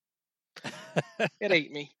a!" It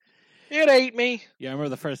ate me. It ate me. Yeah, I remember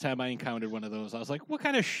the first time I encountered one of those. I was like, "What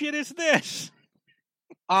kind of shit is this?"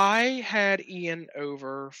 I had Ian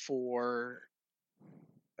over for.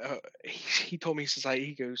 He told me,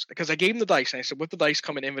 he goes, because I gave him the dice and I said, with the dice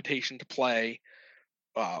come an invitation to play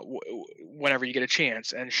whenever you get a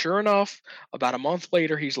chance. And sure enough, about a month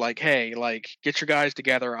later, he's like, "Hey, like, get your guys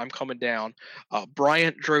together. I'm coming down."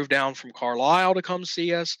 Bryant drove down from Carlisle to come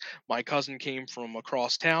see us. My cousin came from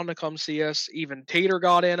across town to come see us. Even Tater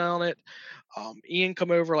got in on it. Ian come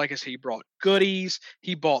over, like I said, he brought goodies.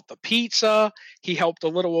 He bought the pizza. He helped a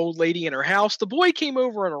little old lady in her house. The boy came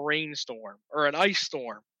over in a rainstorm or an ice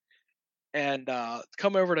storm and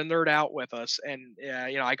come over to nerd out with us. And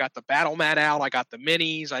I got the battle mat out. I got the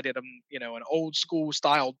minis. I did them, an old school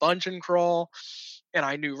style dungeon crawl. And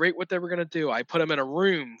I knew right what they were going to do. I put them in a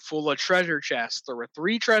room full of treasure chests. There were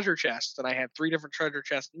 3 treasure chests, and I had 3 different treasure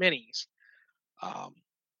chest minis.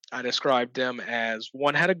 I described them as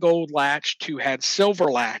one had a gold latch, 2 had silver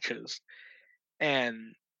latches.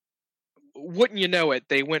 And wouldn't you know it,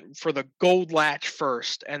 they went for the gold latch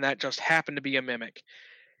first, and that just happened to be a mimic.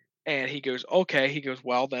 And he goes, "Okay." He goes,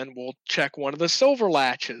 "Well, then we'll check one of the silver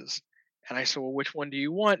latches." And I said, "Well, which one do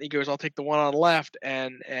you want?" He goes, "I'll take the one on the left."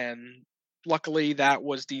 And luckily that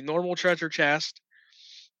was the normal treasure chest.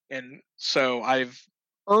 And so I've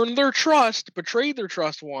earned their trust, betrayed their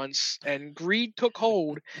trust once, and greed took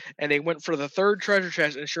hold, and they went for the 3rd treasure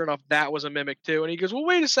chest, and sure enough, that was a mimic too. And he goes, "Well,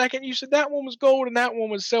 wait a second, you said that one was gold and that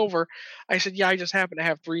one was silver." I said, "Yeah, I just happened to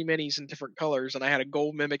have 3 minis in different colors, and I had a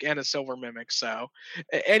gold mimic and a silver mimic, so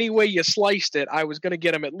any way you sliced it, I was going to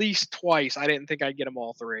get them at least twice. I didn't think I'd get them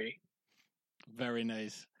all 3. Very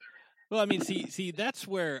nice. Well, I mean, see, that's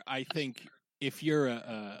where I think if you're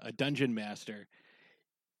a dungeon master,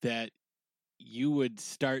 that you would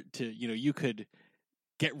start to, you could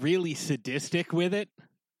get really sadistic with it,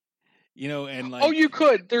 and like. Oh, you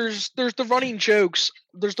could. There's the running jokes.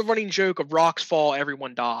 There's the running joke of rocks fall,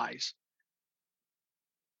 everyone dies.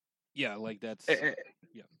 Yeah, like that's.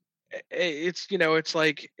 Yeah. It's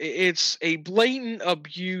like it's a blatant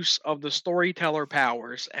abuse of the storyteller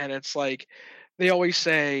powers, and it's like they always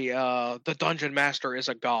say the dungeon master is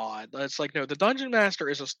a god. It's like, no, the dungeon master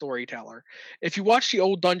is a storyteller. If you watch the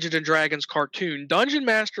old Dungeons and Dragons cartoon, Dungeon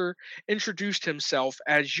Master introduced himself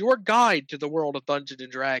as your guide to the world of Dungeons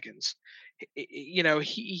and Dragons.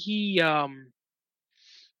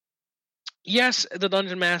 Yes, the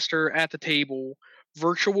dungeon master at the table,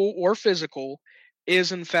 virtual or physical,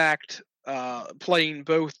 is in fact playing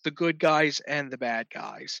both the good guys and the bad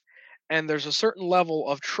guys. And there's a certain level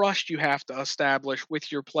of trust you have to establish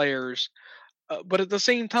with your players. But at the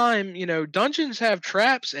same time, dungeons have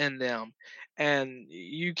traps in them. And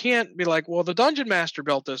you can't be like, "Well, the dungeon master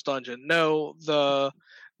built this dungeon." No, the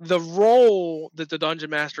role that the dungeon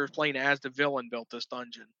master is playing as the villain built this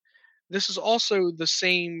dungeon. This is also the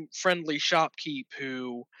same friendly shopkeep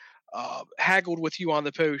who haggled with you on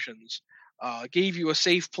the potions, gave you a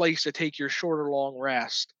safe place to take your short or long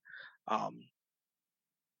rest.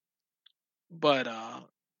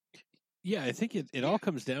 Yeah, I think it all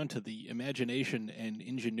comes down to the imagination and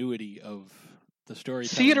ingenuity of the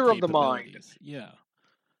storytelling theater of the mind. Yeah.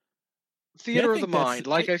 Theater of the mind,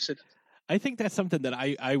 like I said. I think that's something that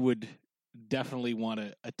I would definitely want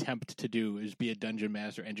to attempt to do, is be a dungeon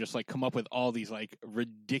master and just like come up with all these like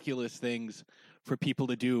ridiculous things for people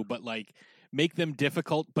to do, but like make them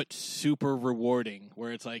difficult but super rewarding,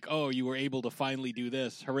 where it's like, "Oh, you were able to finally do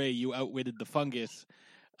this. Hooray, you outwitted the fungus."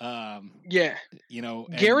 Yeah.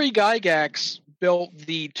 Gary Gygax built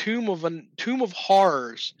the Tomb of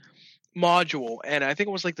Horrors module, and I think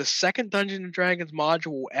it was like the 2nd Dungeons and Dragons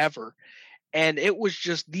module ever, and it was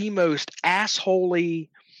just the most assholey,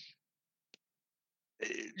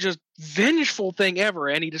 just vengeful thing ever.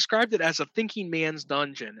 And he described it as a thinking man's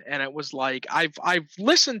dungeon, and it was like, I've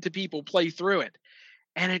listened to people play through it,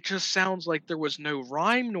 and it just sounds like there was no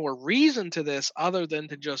rhyme nor reason to this other than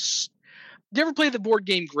to just. Do you ever play the board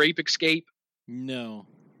game Grape Escape? No.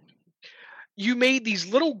 You made these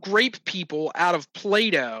little grape people out of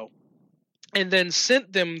Play-Doh and then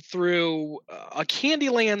sent them through a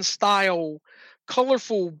Candyland style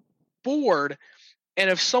colorful board. And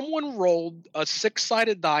if someone rolled a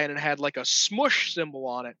 6-sided die and it had like a smush symbol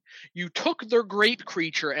on it, you took their grape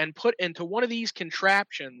creature and put into one of these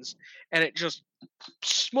contraptions, and it just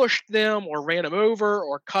smushed them or ran them over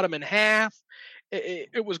or cut them in half.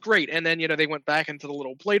 it was great. And then, they went back into the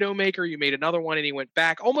little Play-Doh maker. You made another one, and he went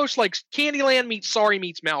back, almost like Candyland meets Sorry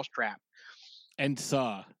meets Mousetrap. And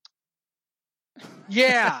Saw.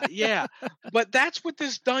 Yeah, yeah. But that's what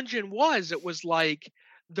this dungeon was. It was like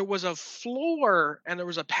there was a floor and there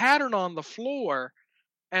was a pattern on the floor,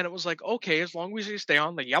 and it was like, okay, as long as you stay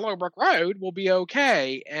on the yellow brick road, we'll be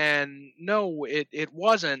okay. And no, it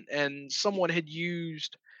wasn't. And someone had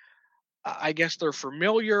used, I guess, their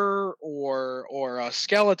familiar or a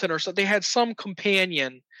skeleton or something. They had some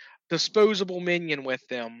companion, disposable minion with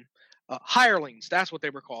them. Hirelings, that's what they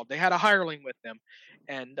were called. They had a hireling with them,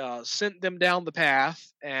 and sent them down the path,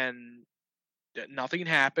 and nothing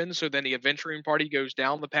happened. So then the adventuring party goes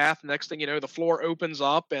down the path. Next thing you know, the floor opens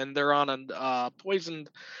up, and they're on a poisoned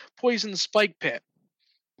spike pit.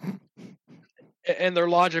 And their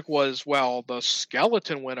logic was, well, the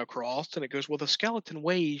skeleton went across, and it goes, well, the skeleton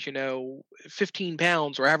weighs, 15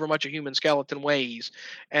 pounds or however much a human skeleton weighs,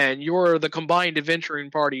 and you're the combined adventuring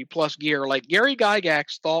party plus gear. Like, Gary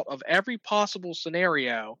Gygax thought of every possible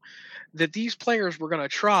scenario that these players were going to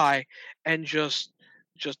try, and just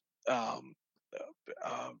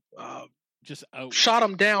shot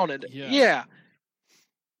them down. And yeah,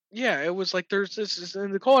 it was like there's this,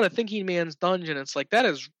 and they call it a thinking man's dungeon. It's like, that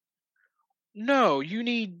is. No, you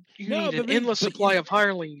need an endless supply of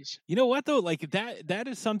hirelings. You know what though? Like that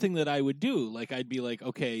is something that I would do. Like, I'd be like,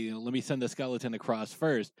 okay, let me send the skeleton across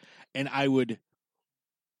first, and I would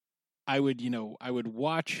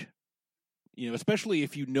watch, especially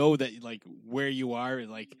if that, like, where you are,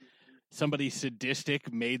 like, somebody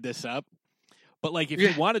sadistic made this up. But like, if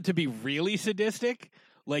you wanted to be really sadistic,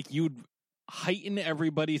 like, you'd heighten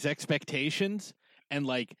everybody's expectations. And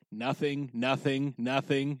like, nothing,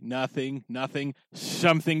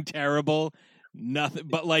 something terrible, nothing,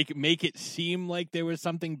 but like, make it seem like there was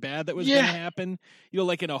something bad that was going to happen.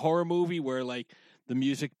 Like in a horror movie where like the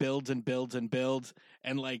music builds and builds and builds,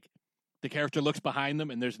 and like the character looks behind them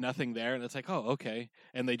and there's nothing there, and it's like, oh, okay,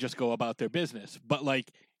 and they just go about their business. But like,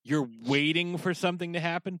 you're waiting for something to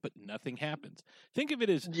happen, but nothing happens. Think of it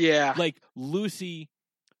as like Lucy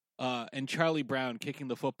and Charlie Brown kicking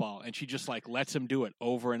the football, and she just like lets him do it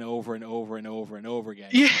over and over and over and over and over again.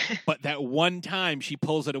 Yeah. But that one time she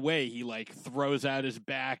pulls it away, he like throws out his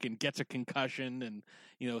back and gets a concussion, and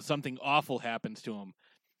something awful happens to him.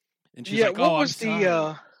 And she's like, "Oh, I'm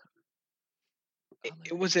sorry."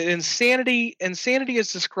 Was it Insanity? Insanity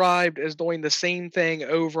is described as doing the same thing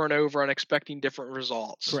over and over and expecting different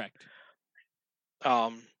results. Correct.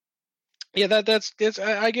 Yeah, that's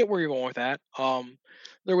I get where you're going with that.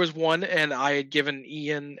 There was one, and I had given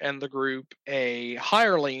Ian and the group a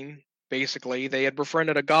hireling. Basically, they had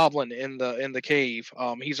befriended a goblin in the cave.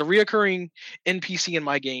 He's a reoccurring NPC in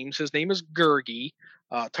my games. His name is Gurgi,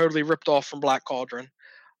 totally ripped off from Black Cauldron.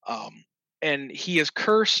 And he is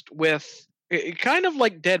cursed with kind of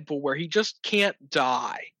like Deadpool, where he just can't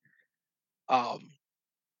die.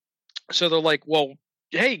 So they're like, well,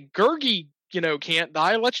 hey, Gurgi, can't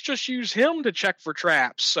die. Let's just use him to check for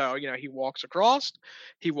traps. So, he walks across.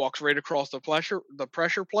 He walks right across the pressure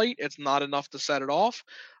plate. It's not enough to set it off.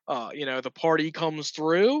 The party comes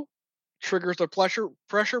through, triggers the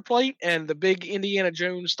pressure plate, and the big Indiana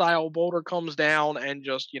Jones style boulder comes down, and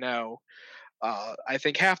just, I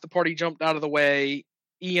think half the party jumped out of the way.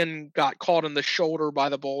 Ian got caught in the shoulder by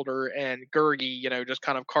the boulder, and Gurgi, just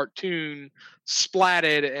kind of cartoon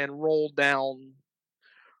splatted and rolled down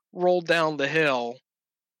the hill.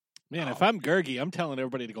 Man, if I'm Gurgi, I'm telling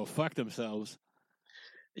everybody to go fuck themselves.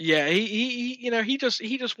 Yeah, he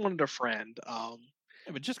just wanted a friend.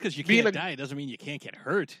 But just because you can't die doesn't mean you can't get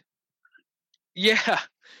hurt. Yeah.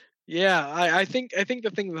 I think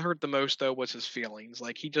the thing that hurt the most though was his feelings.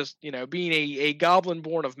 Like, he just, being a goblin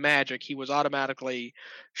born of magic, he was automatically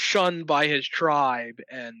shunned by his tribe,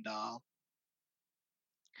 and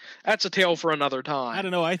that's a tale for another time. I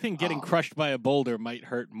don't know. I think getting crushed by a boulder might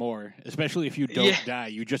hurt more, especially if you don't die.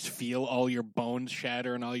 You just feel all your bones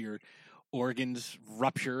shatter and all your organs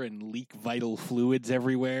rupture and leak vital fluids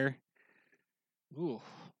everywhere. Ooh.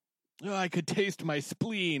 Oh, I could taste my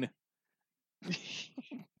spleen.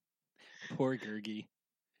 Poor Gurgi.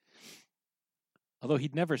 Although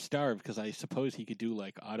he'd never starve, because I suppose he could do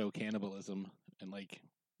like auto cannibalism and like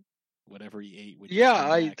whatever he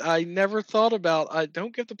ate. I never thought about. I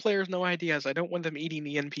don't give the players no ideas. I don't want them eating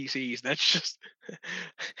the NPCs. That's just.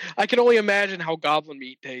 I can only imagine how goblin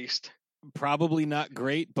meat tastes. Probably not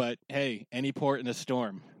great, but hey, any port in a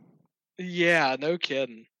storm. Yeah, no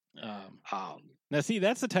kidding. Now, see,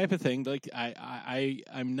 that's the type of thing. Like,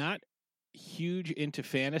 I'm not huge into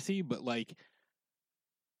fantasy, but like,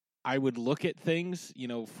 I would look at things,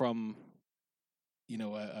 from,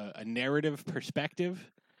 a narrative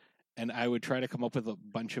perspective, and I would try to come up with a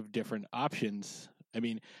bunch of different options. I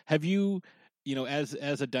mean, have you,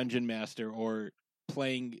 as a dungeon master or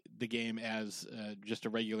playing the game as just a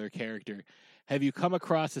regular character, have you come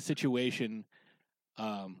across a situation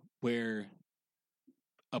where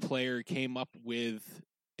a player came up with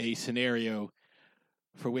a scenario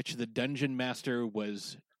for which the dungeon master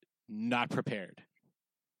was not prepared?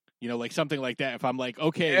 Like something like that. If I'm like,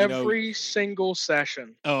 okay, Every single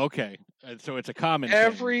session. Oh, okay. So it's a common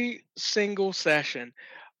Every single session.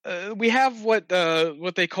 We have what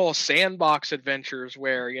they call sandbox adventures,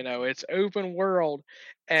 where it's open world,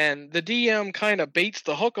 and the DM kind of baits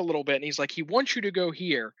the hook a little bit, and he's like, he wants you to go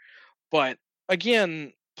here, but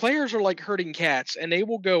again, players are like herding cats, and they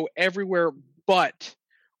will go everywhere but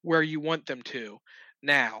where you want them to.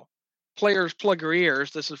 Now, players, plug your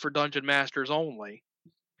ears. This is for dungeon masters only.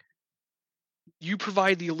 You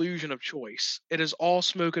provide the illusion of choice. It is all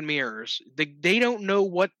smoke and mirrors. They don't know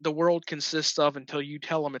what the world consists of until you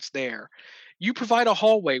tell them it's there. You provide a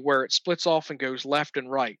hallway where it splits off and goes left and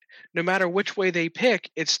right. No matter which way they pick,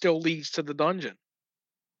 it still leads to the dungeon.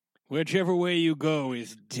 Whichever way you go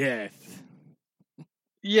is death.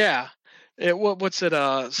 Yeah. What's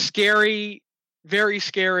it? Scary, very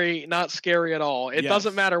scary, not scary at all. It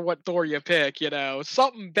doesn't matter what door you pick,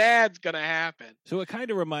 something bad's going to happen. So it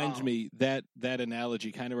kind of reminds me, that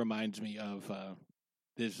analogy kind of reminds me of,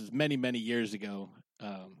 this is many, many years ago,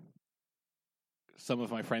 some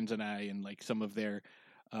of my friends and I, and like some of their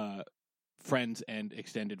friends and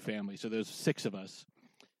extended family. So there's 6 of us.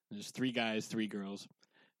 There's 3 guys, 3 girls.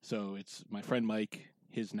 So it's my friend Mike,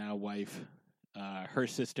 his now wife, her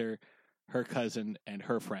sister, her cousin, and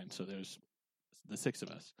her friend. So there's the 6 of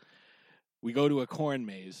us. We go to a corn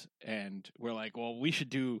maze, and we're like, well, we should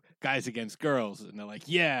do guys against girls. And they're like,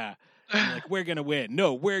 yeah. And we're like, we're going to win.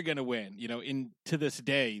 No, we're going to win. To this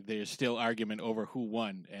day, there's still argument over who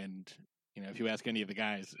won. And, if you ask any of the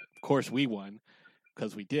guys, of course we won,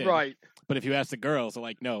 because we did. Right. But if you ask the girls, they're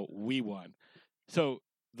like, no, we won. So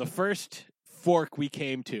the first fork we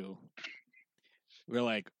came to, we're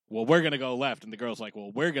like, well, we're going to go left. And the girl's like,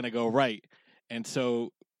 well, we're going to go right. And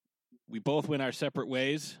so we both went our separate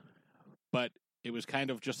ways, but it was kind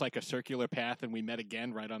of just like a circular path, and we met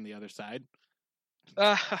again right on the other side.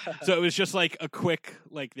 So it was just like a quick,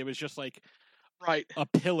 there was just like right a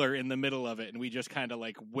pillar in the middle of it, and we just kind of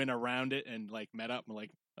like went around it and like met up. And we're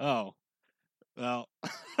like, oh, well,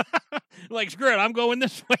 like, screw it, I'm going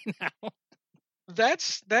this way now.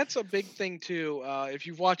 That's a big thing too. If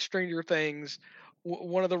you've watched Stranger Things,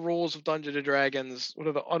 one of the rules of Dungeons and Dragons, one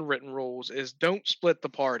of the unwritten rules, is don't split the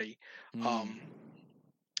party.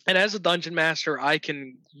 And as a dungeon master, I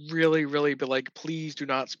can really, really be like, please do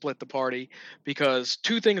not split the party, because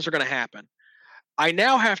 2 things are going to happen. I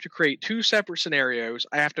now have to create 2 separate scenarios.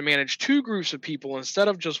 I have to manage 2 groups of people instead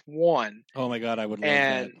of just 1. Oh my God, I would love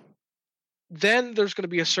that. And then there's going to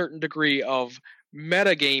be a certain degree of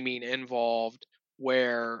metagaming involved,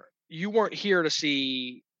 where you weren't here to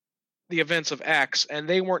see the events of X, and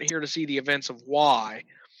they weren't here to see the events of Y.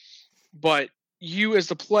 But you as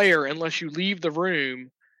the player, unless you leave the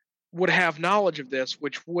room, would have knowledge of this,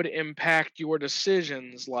 which would impact your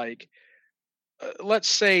decisions. Like, let's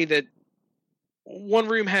say that one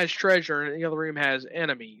room has treasure and the other room has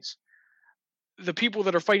enemies. The people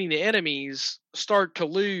that are fighting the enemies start to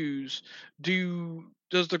lose.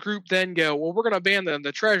 Does the group then go, well, we're going to abandon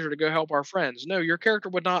the treasure to go help our friends? No, your character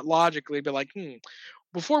would not logically be like,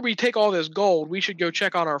 before we take all this gold, we should go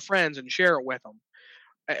check on our friends and share it with them.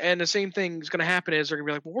 And the same thing is going to happen is they're going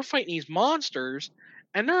to be like, well, we're fighting these monsters,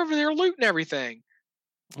 and they're over there looting everything.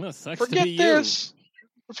 Well, sucks Forget to be this.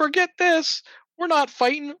 Forget this. We're not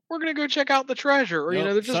fighting. We're going to go check out the treasure. Or, nope,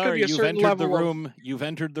 there's just going to be a certain level. You've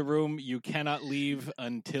entered the room. You cannot leave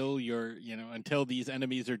until until these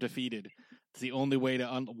enemies are defeated. It's the only way to.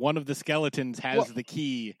 One of the skeletons has the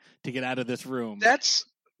key to get out of this room. That's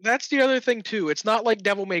the other thing too. It's not like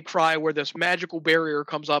Devil May Cry, where this magical barrier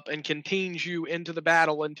comes up and contains you into the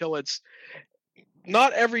battle until it's.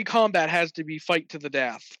 Not every combat has to be fight to the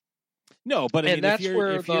death. No, but I mean,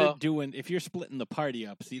 if you're splitting the party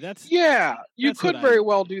up, see, you could very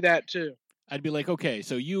well do that too. I'd be like, okay,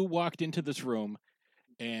 so you walked into this room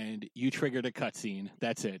and you triggered a cutscene.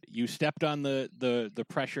 That's it. You stepped on the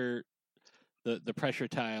pressure, the pressure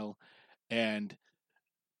tile, and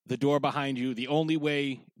the door behind you, the only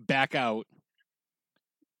way back out,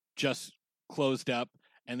 just closed up,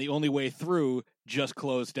 and the only way through just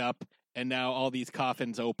closed up. And now all these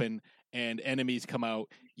coffins open and enemies come out.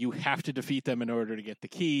 You have to defeat them in order to get the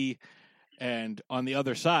key. And on the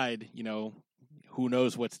other side, who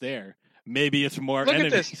knows what's there? Maybe it's more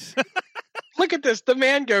enemies. Look at this. The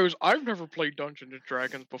man goes, I've never played Dungeons and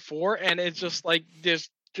Dragons before, and it's just like this,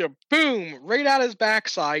 just boom, right out his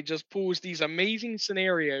backside, just pulls these amazing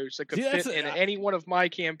scenarios that could fit in any one of my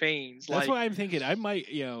campaigns. That's why I'm thinking I might,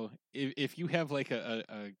 if you have like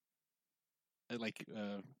like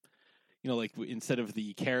instead of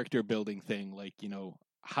the character building thing, like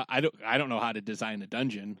I don't know how to design a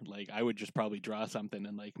dungeon. Like I would just probably draw something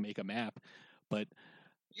and like make a map, but.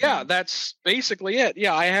 Yeah, that's basically it.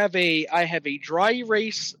 Yeah, I have a dry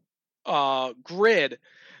erase grid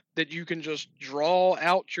that you can just draw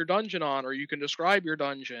out your dungeon on, or you can describe your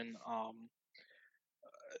dungeon.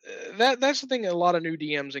 That's the thing that a lot of new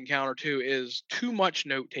DMs encounter too, is too much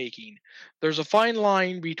note taking. There's a fine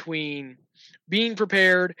line between being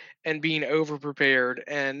prepared and being over prepared,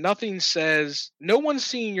 and nothing says no one's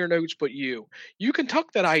seeing your notes but you. You can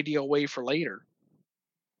tuck that idea away for later.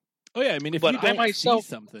 Oh yeah, I mean, if you don't see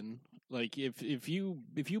something, like if you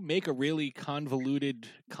make a really convoluted,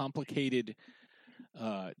 complicated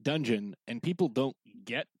dungeon and people don't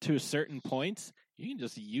get to certain points, you can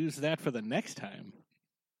just use that for the next time.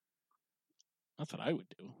 That's what I would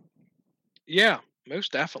do. Yeah,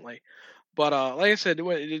 most definitely. But like I said,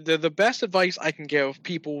 the best advice I can give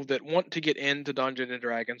people that want to get into Dungeons and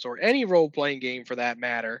Dragons, or any role-playing game for that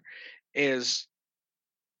matter, is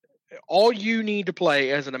all you need to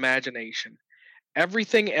play as an imagination.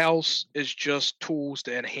 Everything else is just tools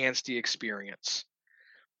to enhance the experience.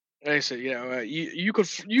 Like I said, you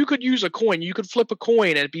could use a coin. You could flip a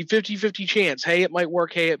coin and it'd be 50-50 chance. Hey, it might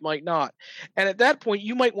work. Hey, it might not. And at that point,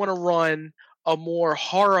 you might want to run a more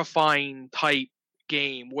horrifying type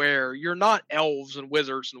game where you're not elves and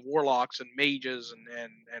wizards and warlocks and mages and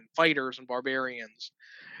fighters and barbarians.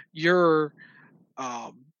 You're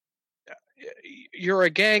a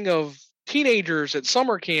gang of teenagers at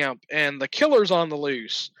summer camp and the killer's on the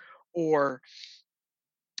loose, or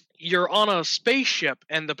you're on a spaceship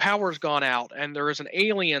and the power's gone out and there is an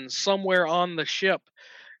alien somewhere on the ship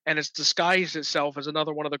and it's disguised itself as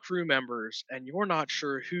another one of the crew members, and you're not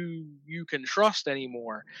sure who you can trust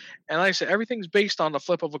anymore. And like I said, everything's based on the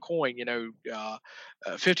flip of a coin,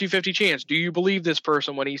 50-50 chance. Do you believe this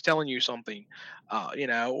person when he's telling you something?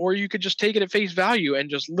 Or you could just take it at face value and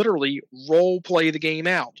just literally role play the game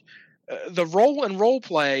out. The role and role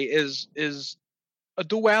play is a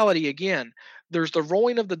duality again. There's the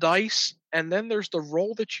rolling of the dice, and then there's the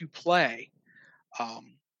role that you play.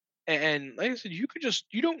 And like I said, you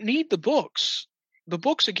don't need the books. The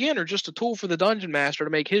books, again, are just a tool for the dungeon master to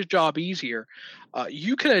make his job easier.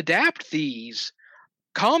 You can adapt these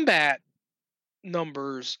combat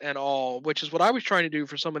numbers and all, which is what I was trying to do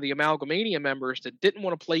for some of the Amalgamania members that didn't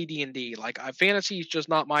want to play D&D. Like, fantasy is just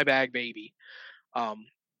not my bag, baby.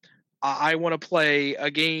 I want to play a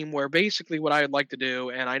game where basically what I would like to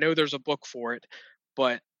do, and I know there's a book for it,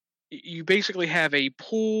 but you basically have a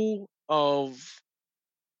pool of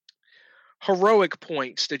heroic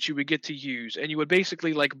points that you would get to use, and you would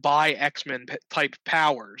basically like buy X-Men type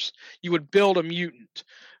powers. You would build a mutant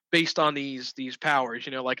based on these powers,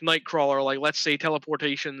 like Nightcrawler, like let's say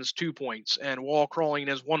teleportation's 2 points and wall crawling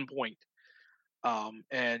is 1 point.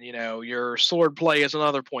 And your sword play is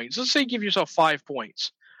another point. So let's say give yourself 5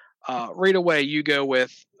 points. Right away you go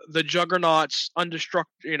with the Juggernaut's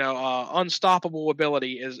unstoppable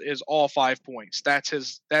ability is all 5 points. That's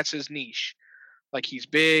his niche. Like, he's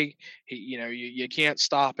big, you can't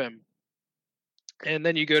stop him. And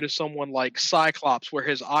then you go to someone like Cyclops, where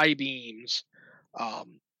his eye beams,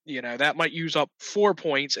 that might use up 4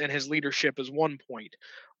 points, and his leadership is 1 point.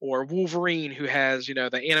 Or Wolverine, who has, the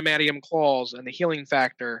animatium claws and the healing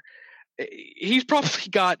factor. He's probably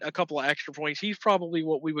got a couple of extra points. He's probably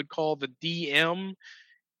what we would call the DM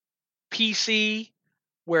PC,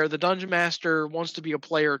 where the Dungeon Master wants to be a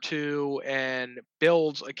player too and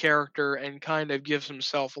builds a character and kind of gives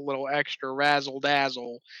himself a little extra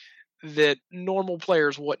razzle-dazzle that normal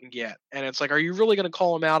players wouldn't get. And it's like, are you really going to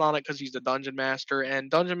call him out on it because he's the Dungeon Master?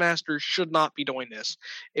 And Dungeon Masters should not be doing this.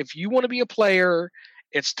 If you want to be a player,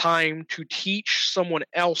 it's time to teach someone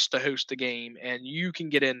else to host the game, and you can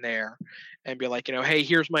get in there and be like, hey,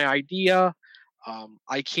 here's my idea.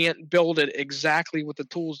 I can't build it exactly with the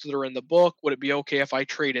tools that are in the book. Would it be okay if I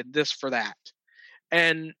traded this for that?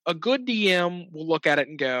 And a good DM will look at it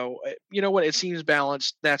and go, you know what, it seems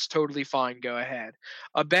balanced. That's totally fine. Go ahead.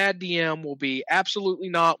 A bad DM will be absolutely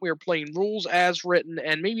not. We're playing rules as written,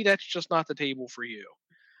 and maybe that's just not the table for you.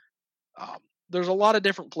 There's a lot of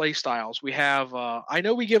different play styles. We have, I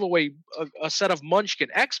know we give away a set of Munchkin,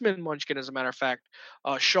 X-Men Munchkin, as a matter of fact.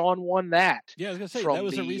 Sean won that. Yeah, I was going to say, that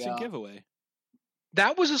was a recent giveaway.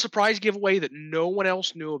 That was a surprise giveaway that no one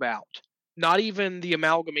else knew about. Not even the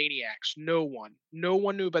Amalgamaniacs. No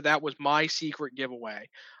one knew, but that was my secret giveaway.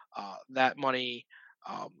 That money,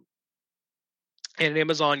 um, and an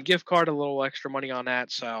Amazon gift card, a little extra money on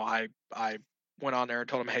that. So I went on there and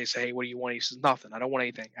told him, hey, what do you want? He says, nothing. I don't want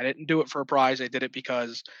anything. I didn't do it for a prize. I did it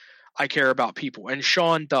because I care about people, and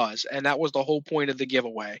Sean does, and that was the whole point of the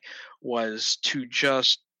giveaway, was to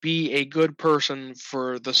just be a good person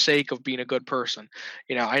for the sake of being a good person.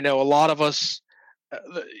 I know a lot of us.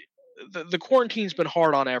 The quarantine's been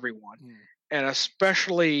hard on everyone, and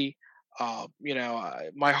especially,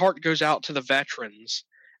 my heart goes out to the veterans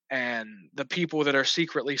and the people that are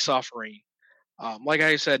secretly suffering. Like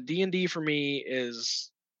I said, D&D for me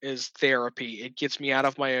is therapy. It gets me out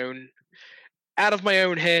of my own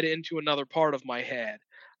head into another part of my head.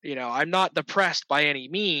 I'm not depressed by any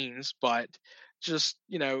means, but just,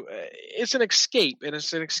 it's an escape, and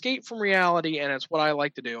it's an escape from reality, and it's what I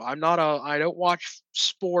like to do. I don't watch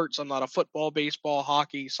sports. I'm not a football, baseball,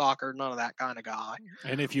 hockey, soccer, none of that kind of guy.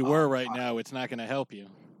 And if you were right now, it's not going to help you.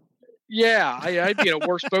 Yeah, I'd be in a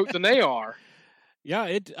worse boat than they are.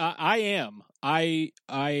 Yeah, I am. I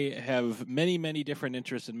have many, many different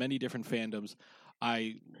interests and many different fandoms.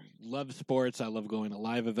 I love sports. I love going to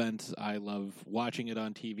live events. I love watching it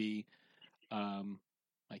on TV.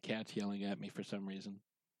 My cat's yelling at me for some reason.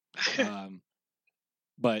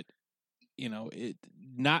 But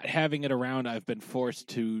not having it around, I've been forced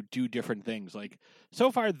to do different things. Like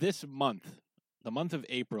so far this month, the month of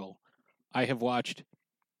April, I have watched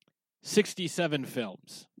 67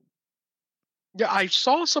 films. Yeah, I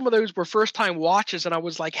saw some of those were first time watches, and I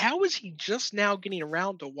was like, how is he just now getting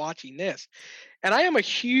around to watching this? And I am a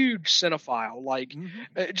huge cinephile. Like,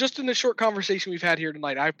 just in the short conversation we've had here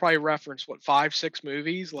tonight, I probably referenced 5, 6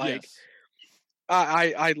 movies. Like, yes.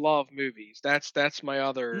 I love movies. That's my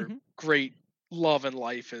other great love in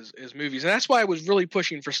life is movies, and that's why I was really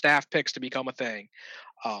pushing for staff picks to become a thing.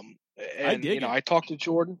 And I talked to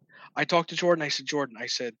Jordan. I said, Jordan,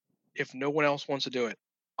 if no one else wants to do it,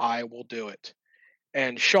 I will do it.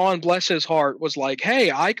 And Sean, bless his heart, was like,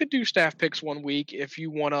 hey, I could do staff picks one week if you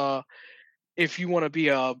wanna be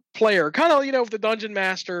a player, kind of, the Dungeon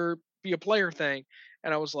Master, be a player thing.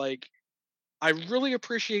 And I was like, I really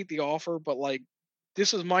appreciate the offer, but like,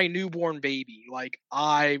 this is my newborn baby. Like,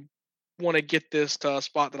 I want to get this to a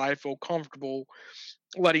spot that I feel comfortable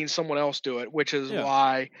letting someone else do it, which is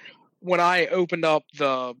why when I opened up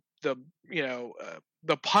the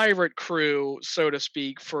pirate crew, so to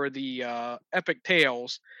speak, for the Epic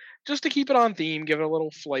Tales, just to keep it on theme, give it a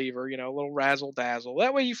little flavor, a little razzle dazzle.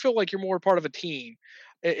 That way you feel like you're more part of a team.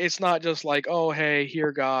 It's not just like, oh, hey,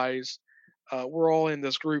 here, guys, we're all in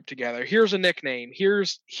this group together. Here's a nickname.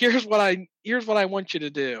 Here's what I want you to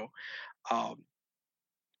do.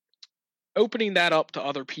 Opening that up to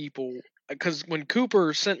other people, because when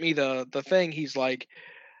Cooper sent me the thing, he's like,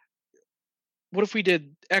 what if we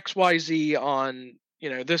did XYZ on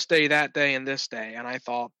this day, that day, and this day? And I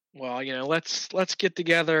thought, well, let's get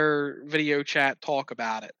together, video chat, talk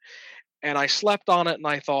about it. And I slept on it, and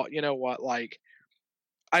I thought, you know what, like,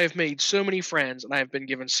 I have made so many friends, and I have been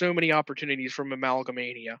given so many opportunities from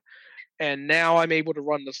Amalgamania, and now I'm able to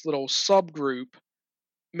run this little subgroup.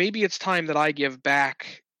 Maybe it's time that I give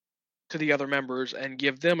back to the other members and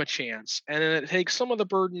give them a chance, and then it takes some of the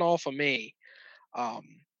burden off of me.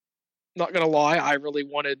 Not gonna lie, I really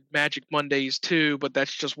wanted Magic Mondays too, but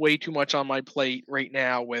that's just way too much on my plate right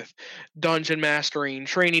now with dungeon mastering,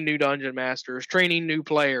 training new dungeon masters, training new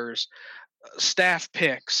players, staff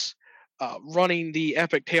picks, running the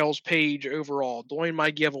Epic Tales page overall, doing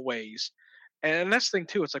my giveaways. And that's the thing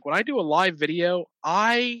too, it's like when I do a live video,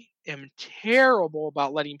 I am terrible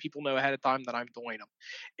about letting people know ahead of time that I'm doing them.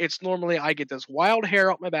 It's normally I get this wild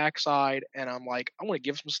hair up my backside, and I'm like, I want to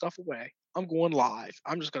give some stuff away. I'm going live.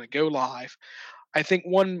 I'm just going to go live. I think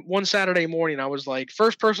one Saturday morning I was like,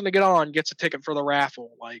 first person to get on gets a ticket for the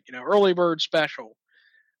raffle, like, early bird special.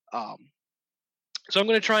 So I'm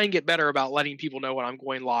going to try and get better about letting people know when I'm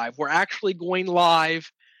going live. We're actually going live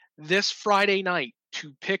this Friday night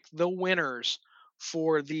to pick the winners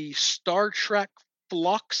for the Star Trek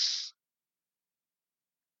Flux.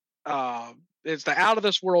 It's the Out of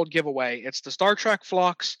This World giveaway. It's the Star Trek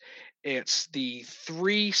Flux. It's the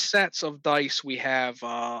 3 sets of dice. We have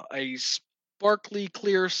a sparkly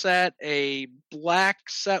clear set, a black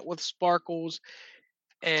set with sparkles,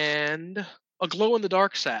 and a glow in the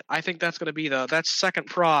dark set. I think that's going to be that's second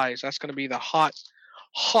prize. That's going to be the hot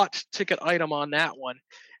ticket item on that one.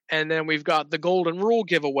 And then we've got the Golden Rule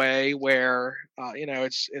giveaway, where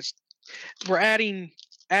we're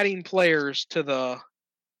adding players to the.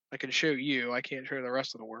 I can show you. I can't show the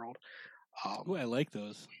rest of the world. Ooh, I like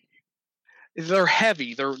those. They're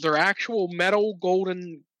heavy. They're actual metal,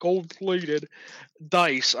 gold-plated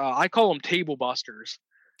dice. I call them table busters.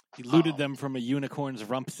 He looted them from a unicorn's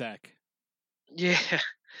rump sack. Yeah,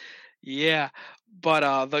 yeah.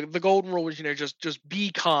 But the golden rule is, just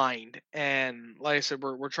be kind. And like I said,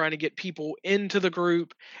 we're trying to get people into the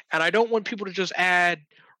group, and I don't want people to just add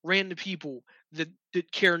random people that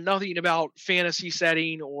care nothing about fantasy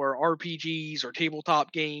setting or RPGs or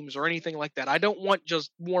tabletop games or anything like that. I don't want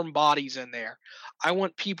just warm bodies in there. I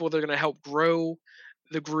want people that are going to help grow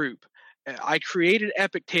the group. I created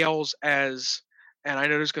Epic Tales as, and I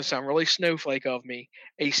know this is going to sound really snowflake of me,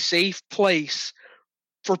 a safe place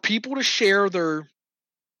for people to share their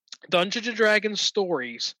Dungeons and Dragons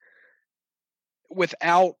stories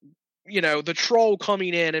without, the troll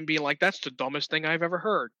coming in and being like, "That's the dumbest thing I've ever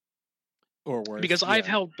heard." Or worse. Because I've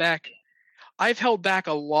held back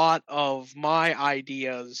a lot of my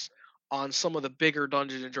ideas on some of the bigger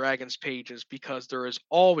Dungeons and Dragons pages because there is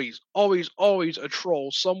always a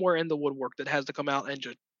troll somewhere in the woodwork that has to come out and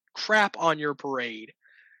just crap on your parade.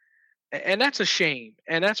 And that's a shame.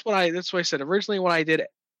 And that's what I said originally when I did it.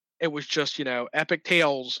 It was just, Epic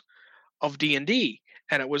Tales of D&D,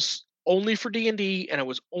 and it was only for D&D, and it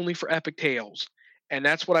was only for Epic Tales. And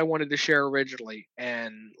that's what I wanted to share originally.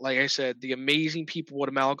 And like I said, the amazing people at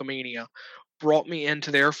Amalgamania brought me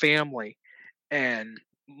into their family and,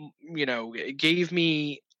 it gave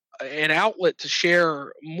me an outlet to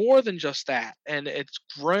share more than just that. And it's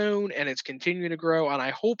grown and it's continuing to grow, and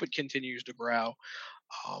I hope it continues to grow.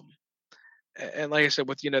 And like I said,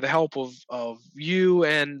 with the help of you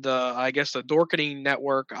and I guess the Dorkening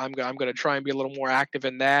Network, I'm going to try and be a little more active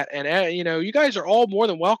in that. And you guys are all more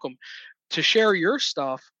than welcome to share your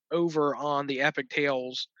stuff over on the Epic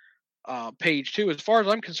Tales page too. As far as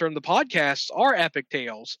I'm concerned, the podcasts are Epic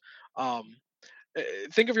Tales.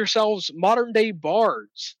 Think of yourselves modern day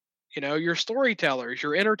bards. You're storytellers.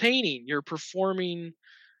 You're entertaining. You're performing.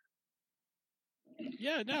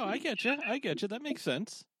 Yeah, no, I get you. That makes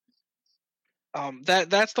sense.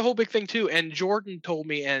 That's the whole big thing too. And Jordan told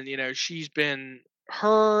me, and she's been,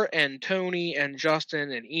 her and Tony and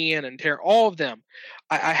Justin and Ian and Tara, all of them.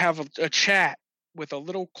 I have a chat with a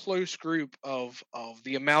little close group of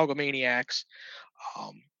the Amalgamaniacs,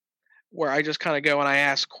 where I just kind of go and I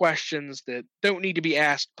ask questions that don't need to be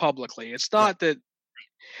asked publicly. It's not that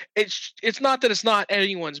it's not that it's not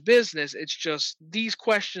anyone's business. It's just these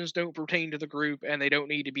questions don't pertain to the group and they don't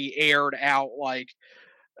need to be aired out like.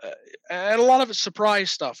 And a lot of it's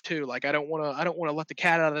surprise stuff too. Like I don't want to let the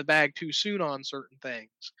cat out of the bag too soon on certain things.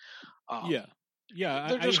 Yeah.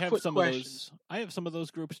 I have some questions. Of those. I have some of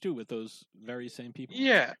those groups too with those very same people.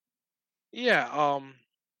 Yeah.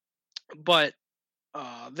 But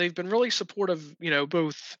they've been really supportive.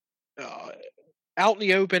 Both out in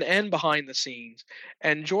the open and behind the scenes.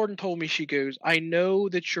 And Jordan told me, she goes, "I know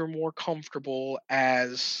that you're more comfortable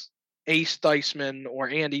as Ace Diceman or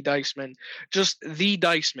Andy Diceman, just the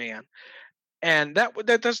Dice Man." And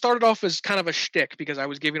that started off as kind of a shtick because I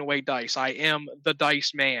was giving away dice. I am the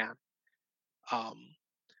Dice Man.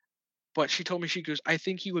 But she told me, she goes, "I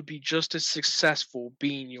think you would be just as successful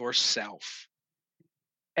being yourself."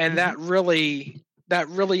 And that really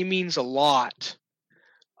means a lot.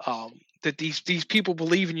 That these people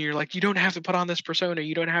believe in you. You're like, you don't have to put on this persona.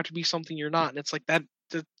 You don't have to be something you're not. And it's like that's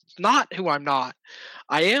not who I'm not.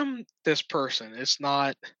 I am this person. It's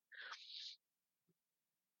not.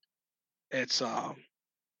 It's like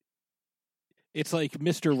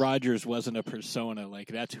Mr. Rogers wasn't a persona. Like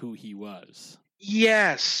that's who he was.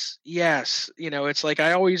 Yes. It's like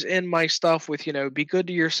I always end my stuff with, be good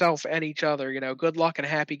to yourself and each other. Good luck and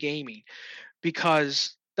happy gaming,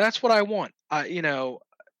 because that's what I want.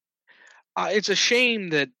 It's a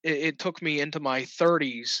shame that it took me into my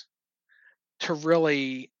 30s to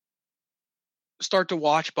really start to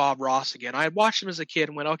watch Bob Ross again. I had watched him as a kid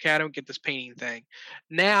and went, okay, I don't get this painting thing.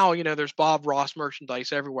 Now, there's Bob Ross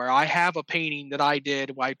merchandise everywhere. I have a painting that I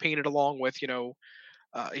did. I painted along with, he,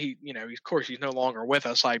 of course he's no longer with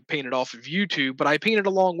us. I painted off of YouTube, but I painted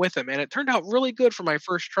along with him, and it turned out really good for my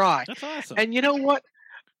first try. That's awesome. And you know what?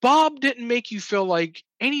 Bob didn't make you feel like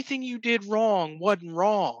anything you did wrong wasn't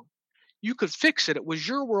wrong. You could fix it. It was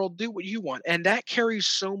your world. Do what you want. And that carries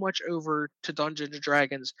so much over to Dungeons and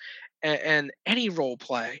Dragons and any role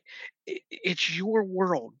play. It's your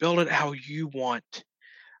world. Build it how you want.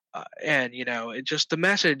 And it just the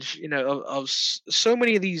message, of so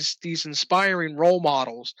many of these inspiring role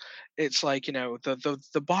models. It's like,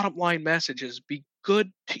 the bottom line message is be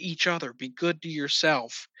good to each other. Be good to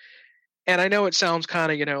yourself. And I know it sounds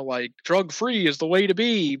kind of, like drug free is the way to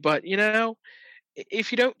be, but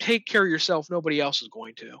if you don't take care of yourself, nobody else is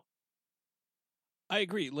going to. I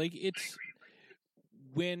agree. Like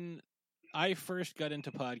when I first got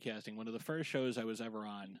into podcasting, one of the first shows I was ever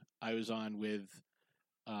on, I was on with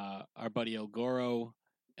our buddy El Goro,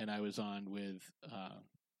 and I was on with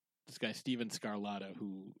this guy Steven Scarlatta,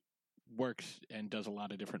 who works and does a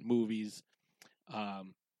lot of different movies.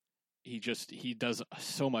 He does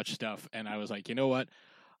so much stuff, and I was like, you know what?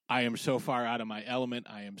 I am so far out of my element.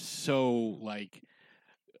 I am so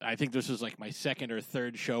I think this was like my second or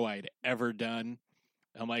third show I'd ever done.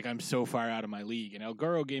 I'm like, I'm so far out of my league. And El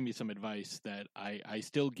Goro gave me some advice that I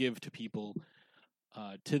still give to people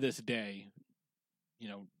to this day. You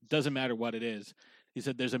know, doesn't matter what it is. He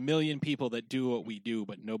said, there's a million people that do what we do,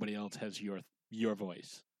 but nobody else has your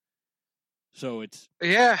voice. So it's...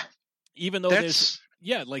 Yeah. Even though there's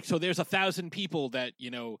 1,000 people that,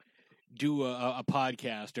 you know, do a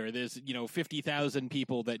podcast, or there's, you know, 50,000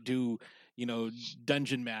 people that do, you know,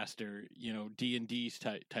 Dungeon Master, you know, D&D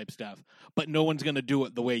type stuff, but no one's going to do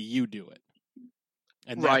it the way you do it.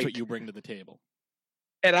 And that's what you bring to the table.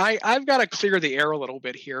 And I've got to clear the air a little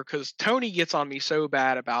bit here, because Tony gets on me so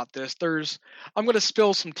bad about this. I'm going to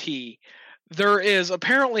spill some tea. There is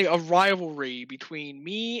apparently a rivalry between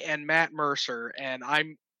me and Matt Mercer, and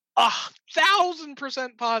I'm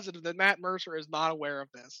 1,000% positive that Matt Mercer is not aware of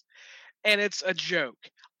this. And it's a joke.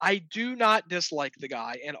 I do not dislike the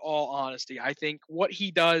guy, in all honesty. I think what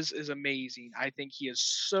he does is amazing. I think he is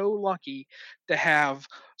so lucky to have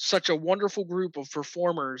such a wonderful group of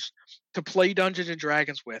performers to play Dungeons and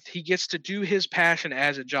Dragons with. He gets to do his passion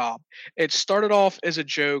as a job. It started off as a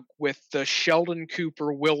joke with the Sheldon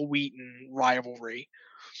Cooper, Will Wheaton rivalry.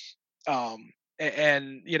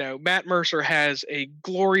 And, you know, Matt Mercer has a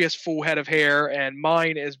glorious full head of hair, and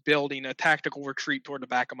mine is building a tactical retreat toward the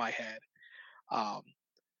back of my head.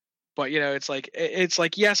 But, you know, it's like,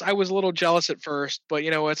 yes, I was a little jealous at first, but, you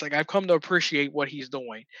know, it's like I've come to appreciate what he's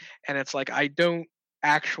doing. And it's like, I don't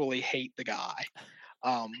actually hate the guy.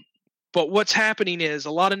 But what's happening is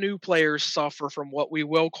a lot of new players suffer from what we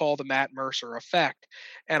will call the Matt Mercer effect.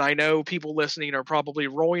 And I know people listening are probably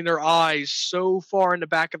rolling their eyes so far in the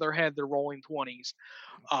back of their head, they're rolling 20s.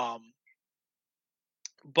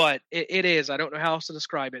 But it is, I don't know how else to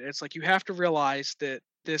describe it. It's like, you have to realize that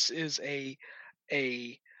this is a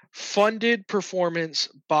funded performance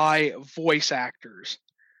by voice actors.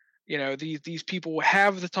 You know, these people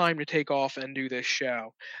have the time to take off and do this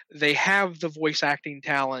show. They have the voice acting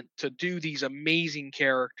talent to do these amazing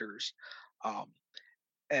characters.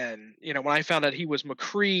 And, you know, when I found out he was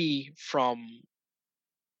McCree from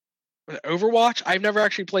Overwatch, I've never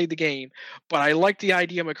actually played the game, but I like the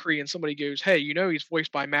idea of McCree, and somebody goes, hey, you know, he's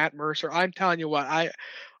voiced by Matt Mercer. I'm telling you what,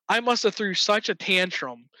 I must have threw such a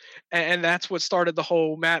tantrum, and that's what started the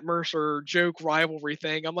whole Matt Mercer joke rivalry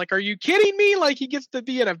thing. I'm like, are you kidding me? Like, he gets to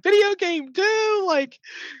be in a video game too? Like,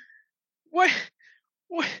 what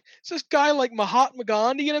is this guy like Mahatma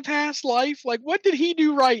Gandhi in a past life? Like, what did he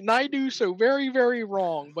do right and I do so very, very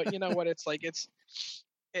wrong? But you know what? It's like,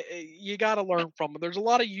 you got to learn from it. There's a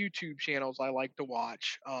lot of YouTube channels I like to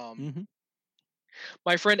watch.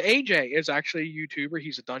 My friend AJ is actually a YouTuber.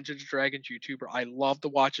 He's a Dungeons & Dragons YouTuber. I love to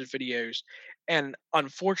watch his videos. And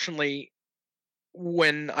unfortunately,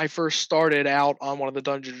 when I first started out on one of the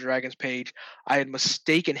Dungeons & Dragons page, I had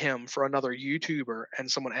mistaken him for another YouTuber,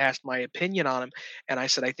 and someone asked my opinion on him. And I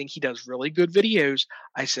said, I think he does really good videos.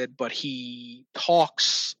 I said, but he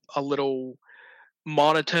talks a little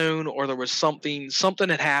monotone, or there was something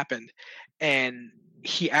had happened. And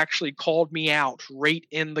he actually called me out right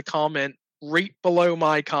in the comment, right below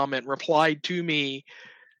my comment, replied to me,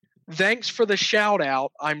 thanks for the shout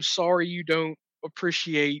out. I'm sorry you don't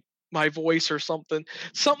appreciate my voice, or something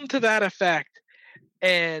to that effect.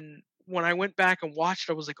 And when I went back and watched,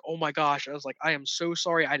 I was like, oh my gosh, I was like, I am so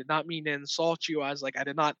sorry. I did not mean to insult you. I was like, I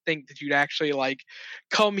did not think that you'd actually like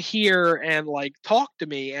come here and like talk to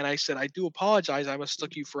me. And I said, I do apologize. I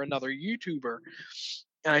mistook you for another YouTuber.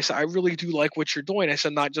 And I said, I really do like what you're doing. I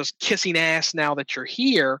said, not just kissing ass now that you're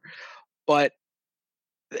here, but,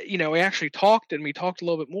 you know, we actually talked, and we talked a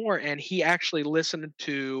little bit more, and he actually listened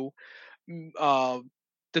to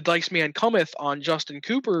The Dice Man Cometh on Justin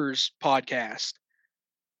Cooper's podcast.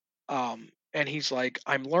 And he's like,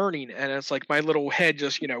 I'm learning. And it's like my little head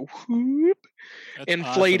just, you know, whoop,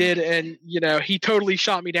 inflated. Awesome. And, you know, he totally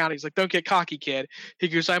shot me down. He's like, don't get cocky, kid. He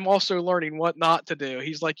goes, I'm also learning what not to do.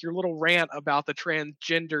 He's like, your little rant about the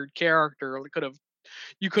transgendered character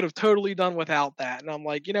you could have totally done without that. And I'm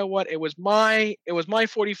like, you know what? It was my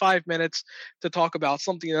 45 minutes to talk about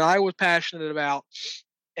something that I was passionate about.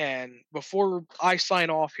 And before I sign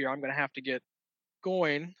off here, I'm going to have to get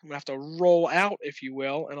going. I'm going to have to roll out, if you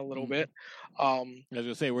will, in a little bit. I was going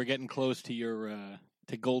to say, we're getting close to your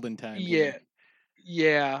to golden time. Yeah.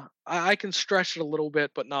 Yeah, I can stretch it a little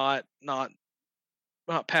bit, but not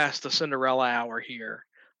past the Cinderella hour here.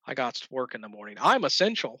 I got to work in the morning. I'm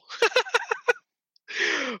essential.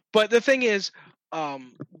 But the thing is,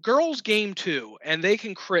 girls game too, and they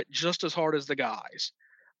can crit just as hard as the guys.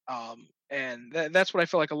 And that's what I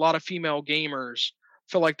feel like a lot of female gamers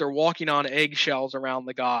feel like they're walking on eggshells around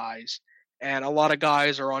the guys, and a lot of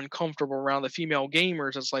guys are uncomfortable around the female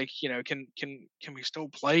gamers. It's like, can we still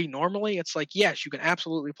play normally? It's like, yes, you can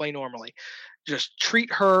absolutely play normally. Just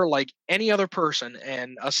treat her like any other person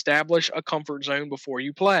and establish a comfort zone before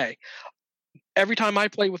you play. Every time I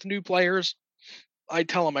play with new players, I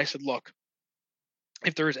tell them, I said, look,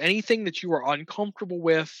 if there is anything that you are uncomfortable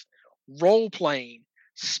with role playing,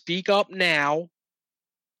 speak up now,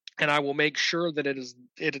 and I will make sure that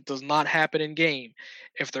it does not happen in game.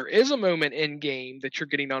 If there is a moment in game that you're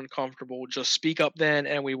getting uncomfortable, just speak up then,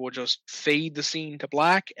 and we will just fade the scene to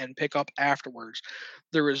black and pick up afterwards.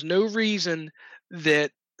 There is no reason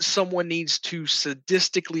that someone needs to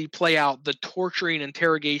sadistically play out the torturing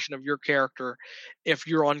interrogation of your character if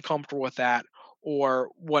you're uncomfortable with that, or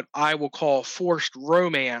what I will call forced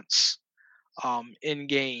romance in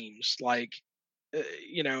games. Like,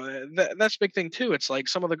 that's a big thing too. It's like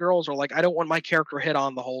some of the girls are like, I don't want my character hit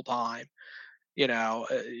on the whole time. You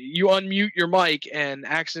unmute your mic and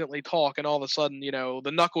accidentally talk, and all of a sudden,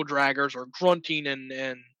 the knuckle draggers are grunting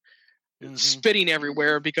and spitting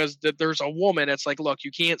everywhere because there's a woman. It's like, look,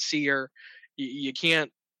 you can't see her, you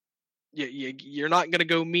can't, you're not going to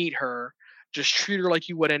go meet her. Just treat her like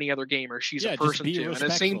you would any other gamer. She's a person too. And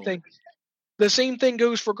the same thing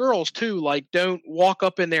goes for girls too. Like, don't walk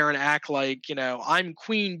up in there and act like, I'm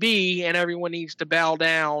Queen Bee and everyone needs to bow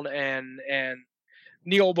down and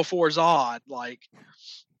kneel before Zod. Like,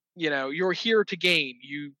 you're here to game.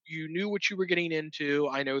 You knew what you were getting into.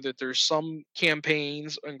 I know that there's some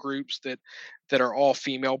campaigns and groups that are all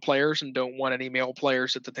female players and don't want any male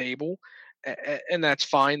players at the table. And that's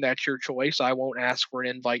fine. That's your choice. I won't ask for an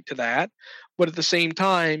invite to that. But at the same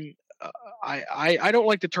time, I don't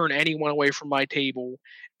like to turn anyone away from my table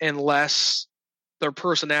unless their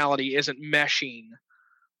personality isn't meshing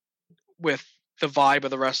with the vibe of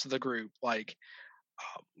the rest of the group. Like,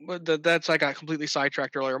 that's, I got completely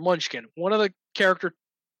sidetracked earlier. Munchkin, one of the character,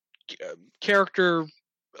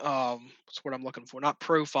 what's what I'm looking for? Not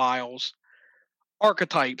profiles,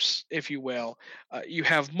 archetypes, if you will. You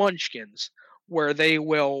have Munchkins, where they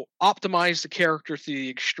will optimize the character to the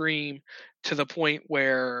extreme, to the point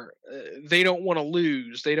where they don't want to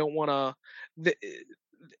lose. They don't want to.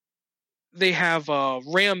 They have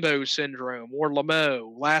Rambo syndrome or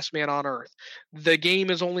Lamo, Last Man on Earth. The game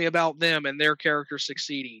is only about them and their character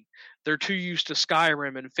succeeding. They're too used to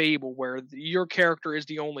Skyrim and Fable, where your character is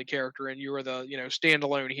the only character and you're the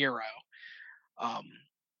standalone hero.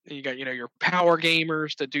 You got your power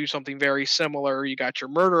gamers that do something very similar. You got your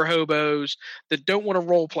murder hobos that don't want to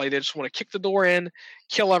role play. They just want to kick the door in,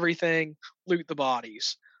 kill everything, loot the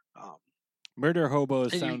bodies. Murder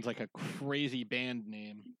hobos sounds like a crazy band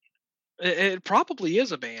name. It probably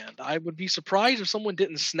is a band. I would be surprised if someone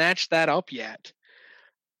didn't snatch that up yet.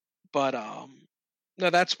 But no,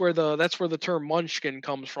 that's where the term Munchkin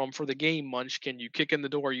comes from for the game Munchkin. You kick in the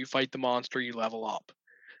door, you fight the monster, you level up.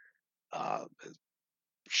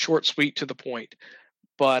 Short, sweet, to the point.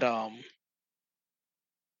 But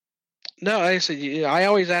no, I said, I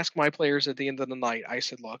always ask my players at the end of the night. I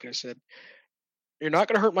said, look, you're not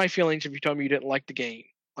going to hurt my feelings if you tell me you didn't like the game.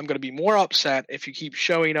 I'm going to be more upset if you keep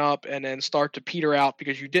showing up and then start to peter out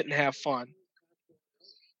because you didn't have fun.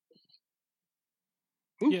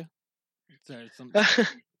 Ooh. Yeah. Sorry,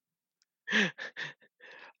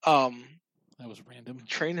 that was random.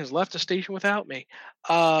 Train has left the station without me.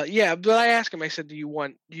 Yeah, but I asked him, I said, do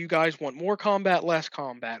you guys want more combat, less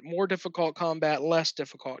combat, more difficult combat, less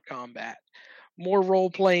difficult combat, more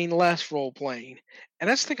role-playing, less role-playing? And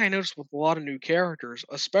that's the thing I noticed with a lot of new characters,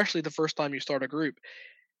 especially the first time you start a group.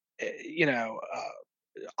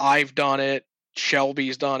 I've done it,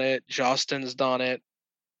 Shelby's done it, Justin's done it.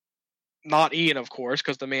 Not Ian, of course,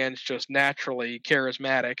 because the man's just naturally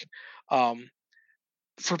charismatic.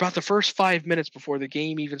 For about the first 5 minutes before the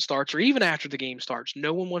game even starts, or even after the game starts,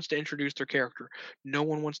 no one wants to introduce their character. No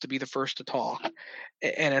one wants to be the first to talk.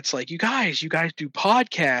 And it's like, you guys do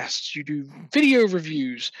podcasts, you do video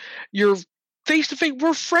reviews, you're face-to-face.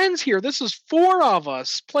 We're friends here. This is 4 of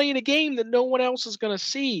us playing a game that no one else is going to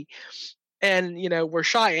see. And, we're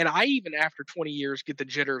shy. And I even, after 20 years, get the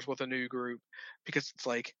jitters with a new group, because it's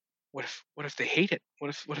like, what if they hate it?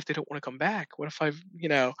 What if they don't want to come back? What if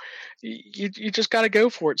you just got to go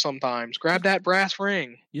for it sometimes. Grab that brass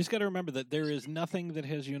ring. You just got to remember that there is nothing that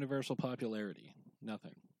has universal popularity.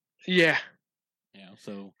 Nothing. Yeah. You know,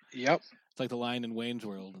 so Yep. it's like the line in Wayne's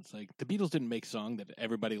World. It's like the Beatles didn't make a song that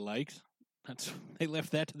everybody likes. They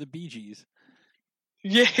left that to the Bee Gees.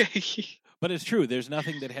 Yeah. But it's true. There's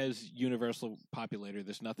nothing that has universal popularity.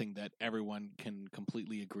 There's nothing that everyone can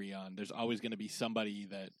completely agree on. There's always going to be somebody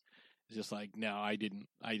that is just like, no, I didn't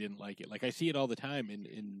like it. Like I see it all the time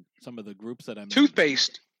in some of the groups that I'm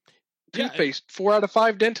Toothpaste. Yeah, Toothpaste. 4 out of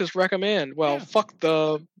 5 dentists recommend. Well, Yeah. fuck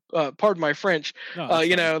the. Pardon my French. No, that's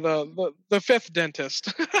You fine. know, the fifth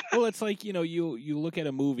dentist. Well, it's like, you know, you look at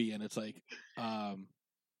a movie and it's like,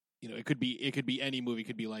 you know, it could be any movie. It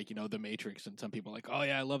could be like, you know, The Matrix, and some people are like, oh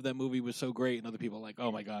yeah, I love that movie, it was so great, and other people are like,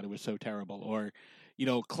 oh my god, it was so terrible. Or, you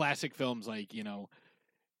know, classic films like, you know,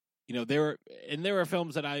 there are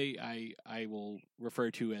films that I will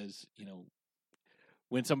refer to as, you know,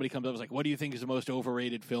 when somebody comes up, it's like, what do you think is the most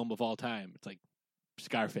overrated film of all time? It's like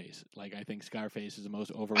Scarface. Like, I think Scarface is the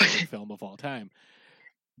most overrated film of all time.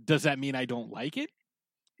 Does that mean I don't like it?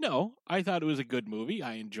 No, I thought it was a good movie.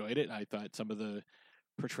 I enjoyed it. I thought some of the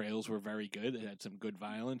portrayals were very good. It had some good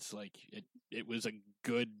violence. Like it was a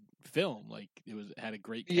good film. Like it had a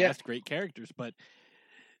great cast, great characters. But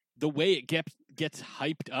the way it gets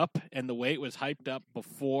hyped up, and the way it was hyped up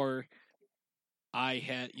before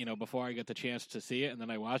before I got the chance to see it, and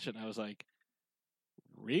then I watched it, and I was like,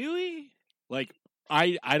 really? Like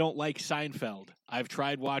I don't like Seinfeld. I've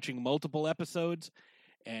tried watching multiple episodes,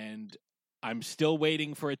 and I'm still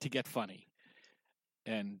waiting for it to get funny.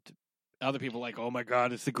 And other people are like, oh my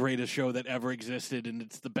god, it's the greatest show that ever existed, and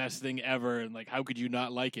it's the best thing ever, and like, how could you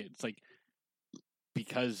not like it? It's like,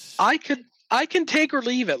 because I can take or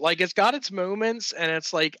leave it. Like, it's got its moments, and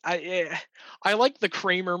it's like I like the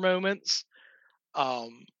Kramer moments.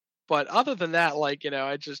 But other than that, like, you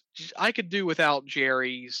know, I could do without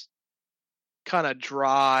Jerry's kind of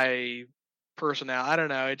dry personality. I don't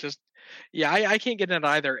know. It just, yeah, I can't get in it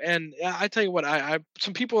either. And I tell you what, I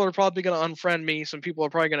some people are probably going to unfriend me. Some people are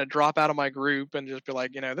probably going to drop out of my group and just be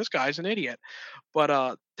like, you know, this guy's an idiot. But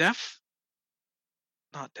not Def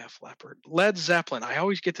Leppard, Led Zeppelin. I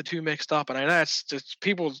always get the two mixed up, and I know that's just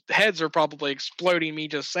people's heads are probably exploding me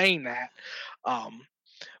just saying that.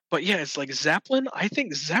 But yeah, it's like Zeppelin. I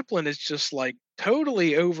think Zeppelin is just like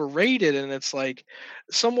totally overrated, and it's like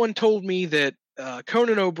someone told me that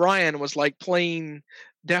Conan O'Brien was like playing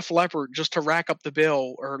Def Leppard just to rack up the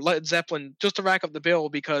bill, or Led Zeppelin just to rack up the bill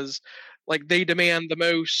because like they demand the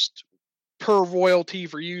most per royalty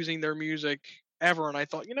for using their music ever. And I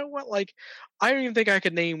thought, you know what? Like, I don't even think I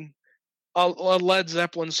could name a Led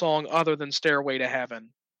Zeppelin song other than "Stairway to Heaven."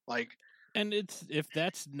 Like, and it's, if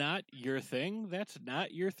that's not your thing, that's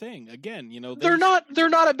not your thing. Again, you know, they're not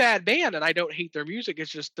a bad band, and I don't hate their music. It's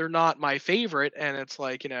just they're not my favorite. And it's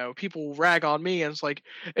like, you know, people rag on me, and it's like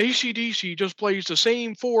AC/DC just plays the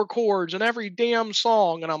same 4 chords in every damn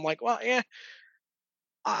song, and I'm like, well,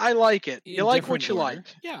 I like it. You like what you like.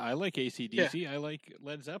 Yeah, I like AC/DC. Yeah. I like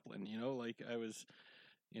Led Zeppelin. You know, like I was,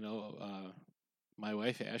 you know, my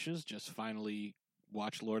wife Ashes just finally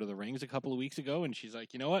watched Lord of the Rings a couple of weeks ago, and she's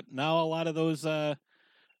like, you know what? Now a lot of those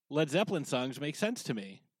Led Zeppelin songs make sense to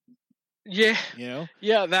me. Yeah, you know.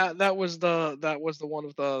 Yeah, that was the one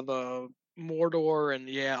of the Mordor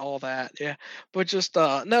and all that. Yeah, but just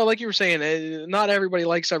no, like you were saying, not everybody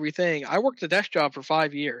likes everything. I worked a desk job for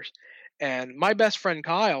 5 years, and my best friend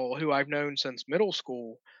Kyle, who I've known since middle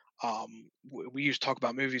school, we used to talk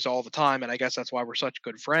about movies all the time, and I guess that's why we're such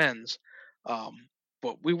good friends.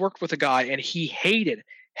 But we worked with a guy, and he hated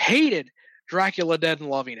Dracula Dead and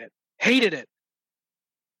Loving It, hated it.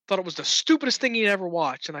 Thought it was the stupidest thing he'd ever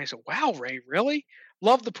watched. And I said, wow, Ray, really?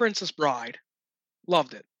 Loved The Princess Bride.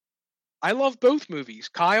 Loved it. I love both movies.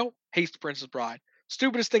 Kyle hates The Princess Bride.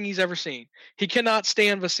 Stupidest thing he's ever seen. He cannot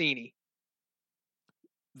stand Vizzini.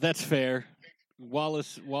 That's fair.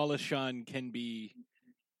 Wallace Shawn can be...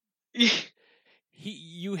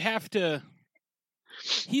 you have to...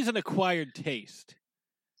 He's an acquired taste.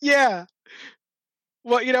 Yeah.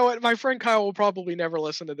 Well, you know what? My friend Kyle will probably never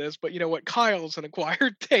listen to this, but you know what? Kyle's an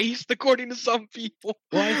acquired taste, according to some people.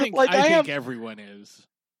 Well, I think I think everyone is.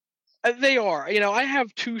 They are. You know, I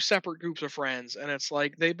have 2 separate groups of friends, and it's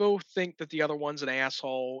like they both think that the other one's an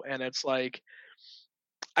asshole, and it's like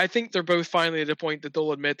I think they're both finally at the point that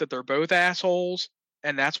they'll admit that they're both assholes,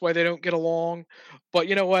 and that's why they don't get along. But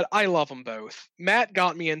you know what? I love them both. Matt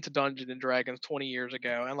got me into Dungeons and Dragons 20 years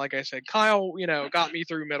ago, and like I said, Kyle, you know, got me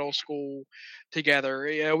through middle school together.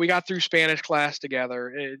 You know, we got through Spanish class together.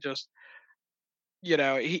 It just, you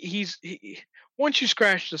know, he's once you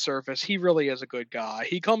scratch the surface, he really is a good guy.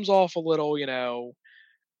 He comes off a little, you know,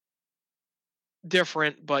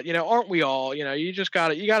 different, but you know, aren't we all? You know, you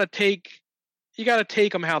gotta take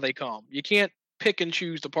them how they come. You can't pick and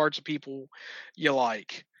choose the parts of people you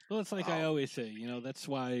like. Well, it's like I always say, that's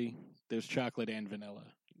why there's chocolate and vanilla,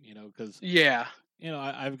 because Yeah.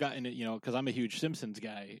 I've gotten it, because I'm a huge Simpsons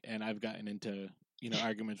guy, and I've gotten into,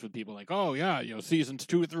 arguments with people like, oh, yeah, seasons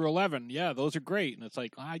 2 through 11, yeah, those are great. And it's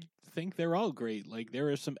like, I think they're all great. Like, there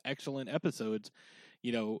are some excellent episodes.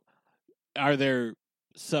 Are there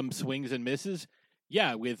some swings and misses?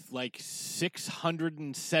 Yeah, with like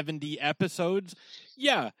 670 episodes,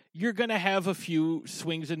 yeah, you're going to have a few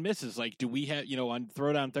swings and misses. Like, do we have, on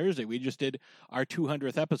Throwdown Thursday, we just did our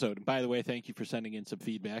 200th episode. And by the way, thank you for sending in some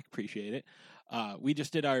feedback. Appreciate it. We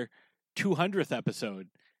just did our 200th episode.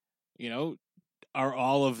 Are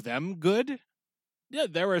all of them good? Yeah,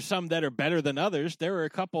 there are some that are better than others. There are a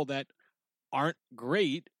couple that aren't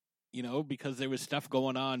great, because there was stuff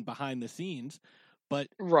going on behind the scenes. But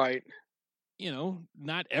right.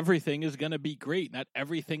 Not everything is going to be great. Not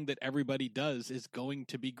everything that everybody does is going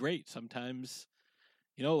to be great. Sometimes,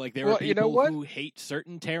 like there are people who hate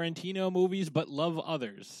certain Tarantino movies but love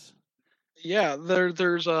others. Yeah,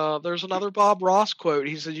 there's another Bob Ross quote.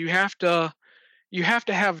 He said, "You have to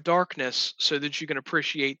have darkness so that you can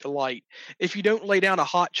appreciate the light. If you don't lay down a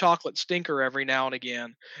hot chocolate stinker every now and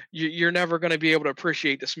again, you're never going to be able to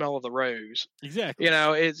appreciate the smell of the rose." Exactly.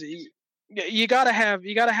 It's you gotta have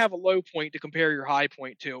a low point to compare your high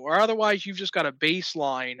point to, or otherwise you've just got a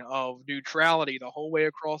baseline of neutrality the whole way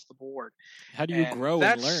across the board. How do you grow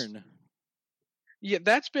and learn? Yeah,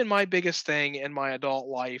 that's been my biggest thing in my adult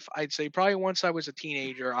life. I'd say probably once I was a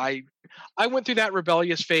teenager, I went through that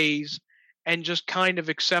rebellious phase and just kind of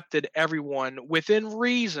accepted everyone within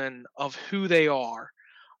reason of who they are.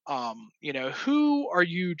 Who are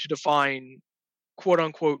you to define quote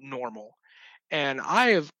unquote normal? And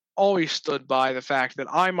I have always stood by the fact that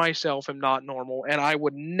I myself am not normal, and I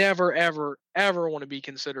would never, ever, ever want to be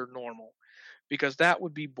considered normal, because that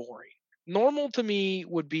would be boring. Normal to me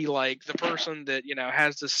would be like the person that,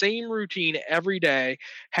 has the same routine every day,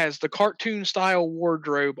 has the cartoon style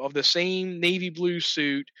wardrobe of the same navy blue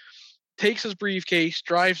suit, takes his briefcase,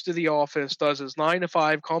 drives to the office, does his 9 to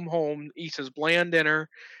 5, come home, eats his bland dinner,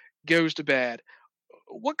 goes to bed.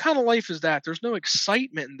 What kind of life is that? There's no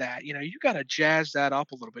excitement in that. You got to jazz that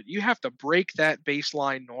up a little bit. You have to break that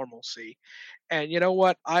baseline normalcy. And you know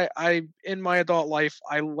what? I in my adult life,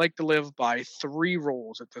 I like to live by 3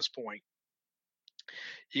 rules at this point.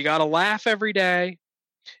 You got to laugh every day.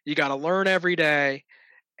 You got to learn every day.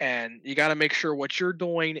 And you got to make sure what you're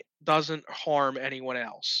doing doesn't harm anyone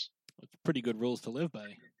else. It's pretty good rules to live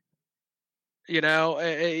by.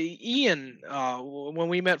 Ian, when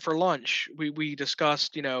we met for lunch, we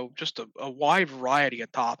discussed, just a wide variety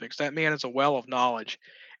of topics. That man is a well of knowledge.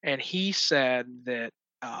 And he said that,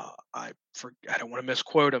 I don't want to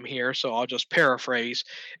misquote him here, so I'll just paraphrase.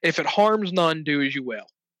 If it harms none, do as you will.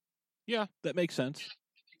 Yeah, that makes sense.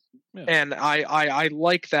 Yeah. And I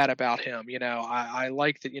like that about him. I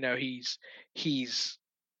like that,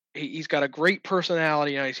 he's got a great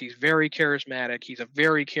personality. He's very charismatic. He's a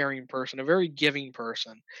very caring person, a very giving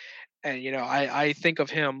person. And, I think of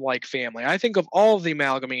him like family. I think of all of the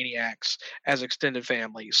Amalgamaniacs as extended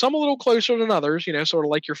family. Some a little closer than others, sort of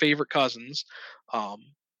like your favorite cousins.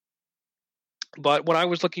 But when I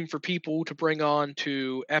was looking for people to bring on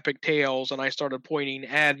to Epic Tales, and I started pointing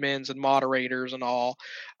admins and moderators and all,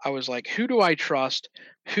 I was like, who do I trust?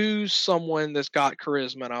 Who's someone that's got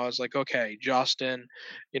charisma? And I was like, okay, Justin,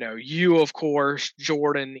 you, of course,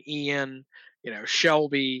 Jordan, Ian,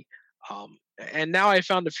 Shelby. And now I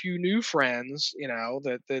found a few new friends,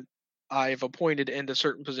 that I've appointed into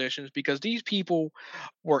certain positions, because these people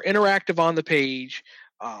were interactive on the page.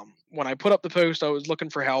 When I put up the post, I was looking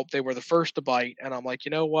for help. They were the first to bite, and I'm like,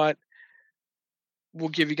 you know what? We'll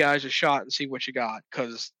give you guys a shot and see what you got,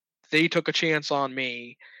 because they took a chance on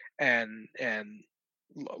me, and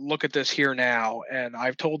look at this here now. And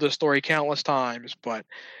I've told this story countless times, but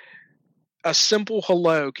a simple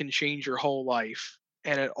hello can change your whole life.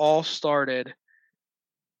 And it all started,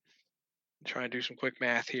 I'm trying to do some quick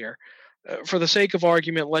math here. For the sake of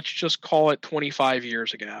argument, let's just call it 25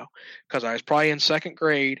 years ago, because I was probably in 2nd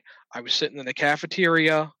grade. I was sitting in the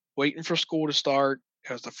cafeteria waiting for school to start.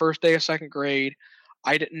 It was the first day of 2nd grade.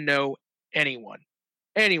 I didn't know anyone.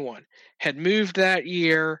 Anyone had moved that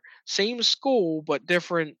year, same school, but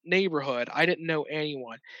different neighborhood. I didn't know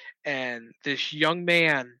anyone. And this young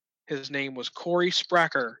man, his name was Corey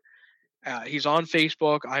Sprecher. He's on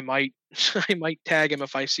Facebook. I might tag him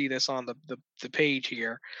if I see this on the page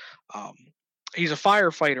here. He's a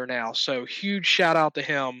firefighter now, so huge shout out to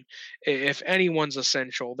him. If anyone's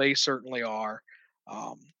essential, they certainly are.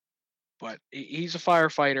 But he's a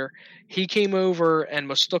firefighter. He came over and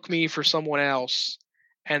mistook me for someone else,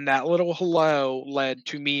 And that little hello led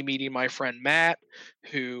to me meeting my friend Matt,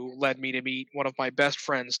 who led me to meet one of my best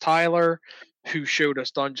friends, Tyler, who showed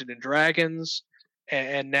us Dungeons and Dragons.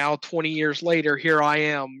 And now, 20 years later, here I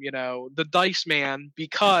am, the Dice Man,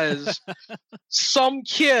 because some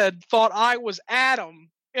kid thought I was Adam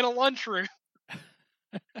in a lunchroom.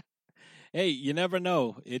 Hey, you never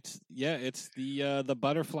know. It's the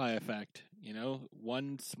butterfly effect.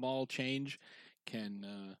 One small change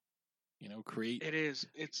can create. It is.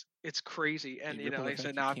 It's crazy. And ripple like I effect said,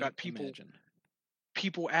 you now I've got can't imagine.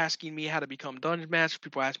 people asking me how to become dungeon masters,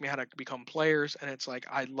 people ask me how to become players, and it's like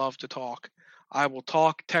I love to talk. I will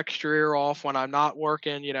talk, text your ear off when I'm not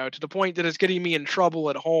working, to the point that it's getting me in trouble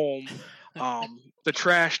at home. The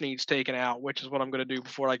trash needs taken out, which is what I'm going to do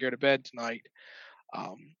before I go to bed tonight.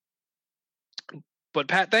 But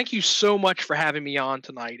Pat, thank you so much for having me on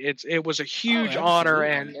tonight. It was a huge honor,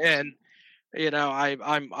 and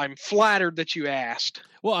I'm flattered that you asked.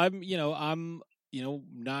 Well, I'm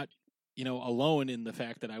not alone in the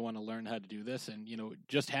fact that I want to learn how to do this, and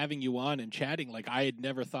just having you on and chatting, like I had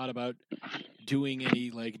never thought about doing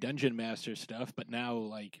any like dungeon master stuff, but now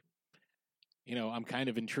like I'm kind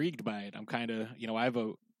of intrigued by it. I'm kind of I have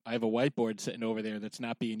a whiteboard sitting over there that's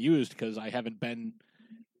not being used because I haven't been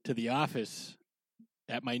to the office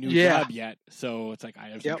at my new job yet. So it's like I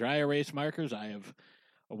have some dry erase markers. I have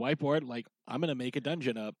a whiteboard. Like I'm gonna make a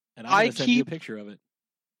dungeon up, and I'm gonna send you a picture of it.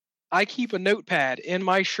 I keep a notepad in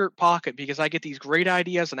my shirt pocket because I get these great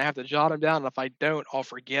ideas and I have to jot them down. And if I don't, I'll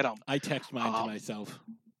forget them. I text mine to myself.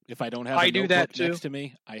 If I don't have a notebook next to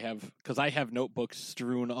me, I have notebooks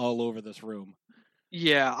strewn all over this room.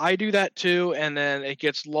 Yeah, I do that too, and then it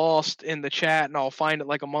gets lost in the chat, and I'll find it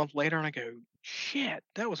like a month later, and I go, "Shit,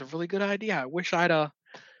 that was a really good idea. I wish I'd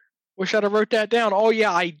wrote that down." Oh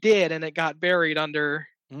yeah, I did, and it got buried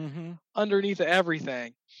underneath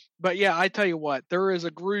everything. But yeah, I tell you what, there is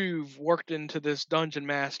a groove worked into this Dungeon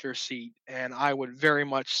Master seat, and I would very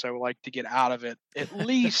much so like to get out of it, at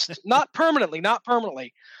least not permanently.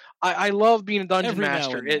 I love being a Dungeon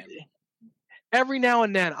Master. Every now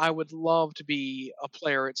and then, I would love to be a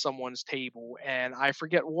player at someone's table, and I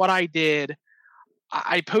forget what I did.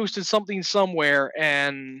 I posted something somewhere,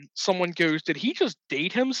 and someone goes, "Did he just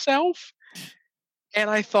date himself?" And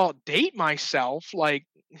I thought, date myself? Like,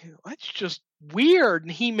 that's just weird.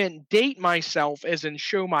 And he meant date myself as in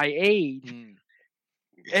show my age.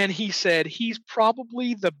 And he said, he's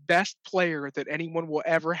probably the best player that anyone will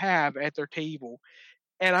ever have at their table.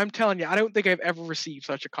 And I'm telling you, I don't think I've ever received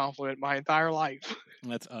such a compliment my entire life.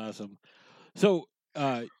 That's awesome. So,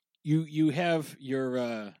 you have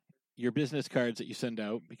your business cards that you send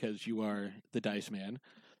out because you are the Dice Man.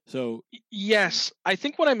 So yes, I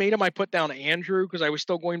think when I made them, I put down Andrew because I was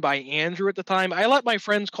still going by Andrew at the time. I let my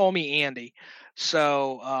friends call me Andy.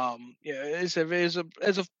 So as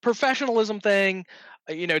a professionalism thing,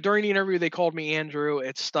 during the interview they called me Andrew.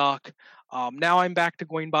 It stuck. Now I'm back to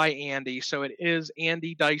going by Andy. So it is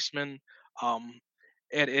Andy Diceman.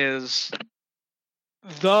 It is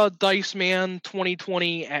the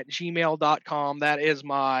Diceman2020@gmail.com. That is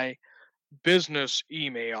my business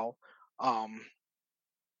email.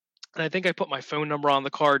 And I think I put my phone number on the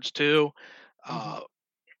cards too.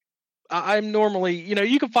 I'm normally,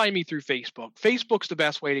 you can find me through Facebook. Facebook's the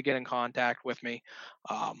best way to get in contact with me.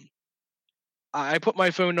 I put my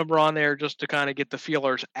phone number on there just to kind of get the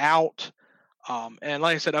feelers out. And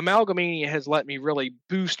like I said, Amalgamania has let me really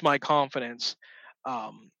boost my confidence,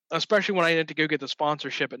 especially when I had to go get the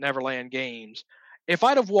sponsorship at Neverland Games. If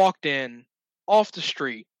I'd have walked in off the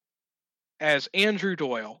street as Andrew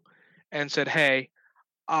Doyle and said, "Hey,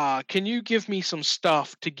 can you give me some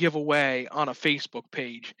stuff to give away on a Facebook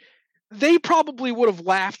page?" They probably would have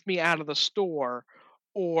laughed me out of the store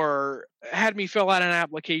or had me fill out an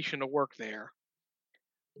application to work there.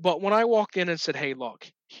 But when I walked in and said, "Hey, look,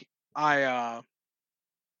 I'm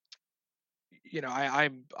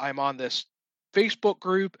on this Facebook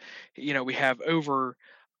group. We have over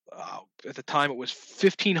at the time it was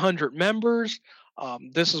 1,500 members.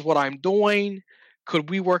 This is what I'm doing.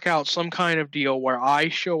 Could we work out some kind of deal where I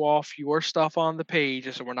show off your stuff on the page?"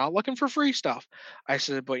 I said, "We're not looking for free stuff." I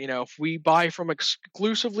said, "But if we buy from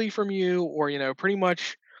exclusively from you, or pretty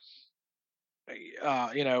much,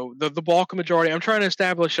 the bulk majority, I'm trying to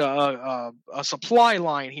establish a supply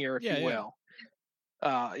line here, if you will.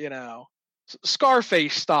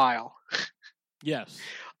 Scarface style." Yes.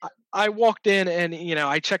 I walked in and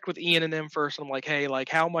I checked with Ian and them first. And I'm like, "Hey, like,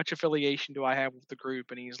 how much affiliation do I have with the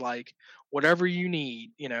group?" And he's like, "Whatever you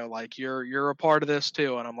need, like you're a part of this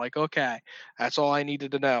too." And I'm like, "Okay, that's all I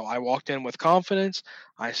needed to know." I walked in with confidence.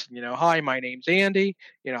 I said, "Hi, my name's Andy.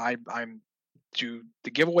 I'm do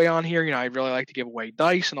the giveaway on here. You know, I'd really like to give away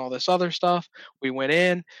dice and all this other stuff. We went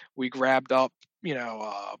in, we grabbed up,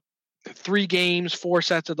 3 games, 4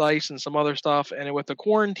 sets of dice, and some other stuff. And with the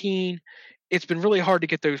quarantine, it's been really hard to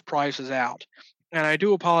get those prizes out. And I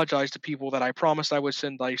do apologize to people that I promised I would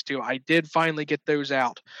send dice to. I did finally get those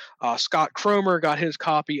out. Scott Cromer got his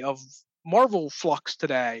copy of Marvel Flux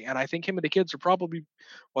today, and I think him and the kids are probably,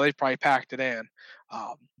 well, they've probably packed it in.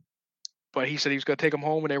 But he said he was going to take them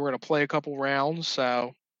home and they were going to play a couple rounds.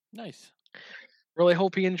 So Nice. really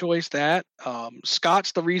hope he enjoys that.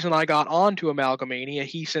 Scott's the reason I got onto Amalgamania.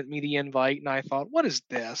 He sent me the invite, and I thought, what is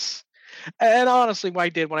this? And honestly, what I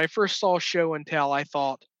did when I first saw Show and Tell, I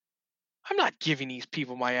thought, I'm not giving these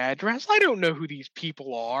people my address. I don't know who these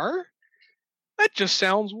people are. That just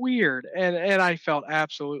sounds weird. And I felt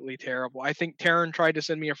absolutely terrible. I think Taryn tried to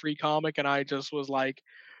send me a free comic, and I just was like,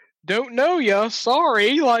 don't know ya,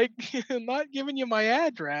 sorry, like, I'm not giving you my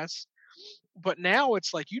address. But now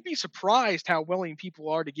it's like, you'd be surprised how willing people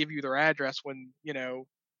are to give you their address when,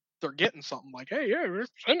 they're getting something like, hey, yeah,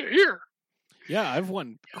 send it here. Yeah, I've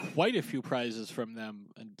won quite a few prizes from them,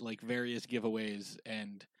 and like various giveaways,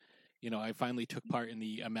 and I finally took part in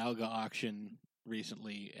the Amalga auction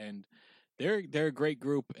recently, and they're a great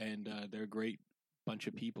group, and they're a great bunch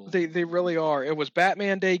of people. They really are. It was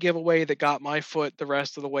Batman Day giveaway that got my foot the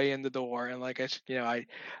rest of the way in the door, and like I said,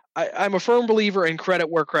 I'm a firm believer in credit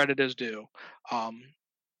where credit is due.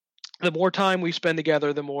 The more time we spend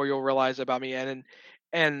together, the more you'll realize about me,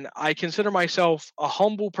 and I consider myself a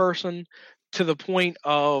humble person to the point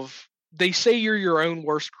of, they say you're your own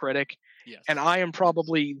worst critic. Yes. And I am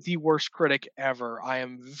probably the worst critic ever. I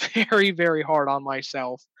am very, very hard on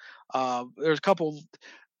myself. There's a couple,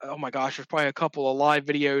 oh my gosh, there's probably a couple of live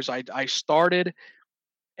videos I started,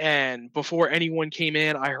 and before anyone came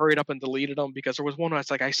in, I hurried up and deleted them, because there was one where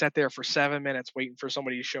it's like I sat there for 7 minutes waiting for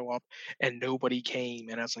somebody to show up, and nobody came.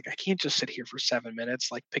 And I was like, I can't just sit here for 7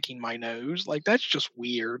 minutes, like picking my nose. Like, that's just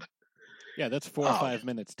weird. Yeah, that's 4 or 5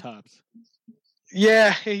 minutes tops.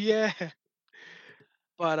 Yeah.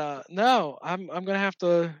 But no, I'm gonna have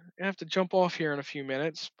to jump off here in a few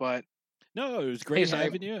minutes. But no, it was great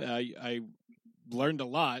having you. I learned a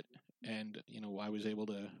lot, and I was able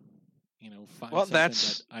to find something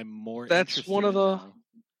that I'm more. That's one of the. Now.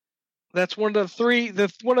 That's one of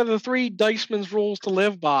the three Diceman's rules to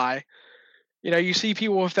live by. You see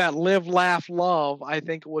people with that live, laugh, love. I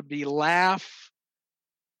think it would be laugh,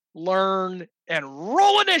 learn, and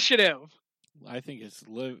roll initiative. I think it's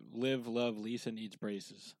live, love, Lisa needs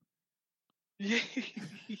braces.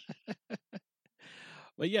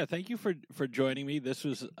 But yeah, thank you for joining me. This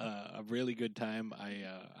was a really good time.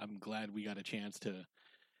 I'm glad we got a chance to,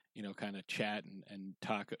 kind of chat and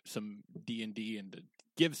talk some D&D, and to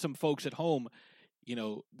give some folks at home,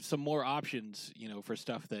 some more options, for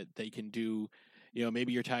stuff that they can do.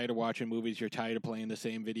 Maybe you're tired of watching movies, you're tired of playing the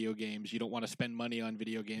same video games, you don't want to spend money on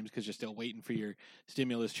video games because you're still waiting for your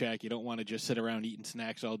stimulus check, you don't want to just sit around eating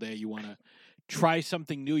snacks all day, you want to try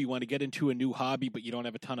something new, you want to get into a new hobby, but you don't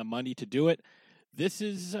have a ton of money to do it. This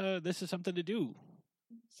is something to do.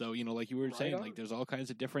 So, like you were saying, like there's all kinds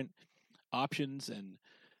of different options, and,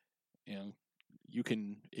 you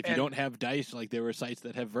can, if you don't have dice, like there were sites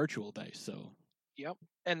that have virtual dice, so. Yep.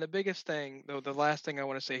 And the biggest thing, though, the last thing I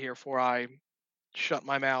want to say here before I shut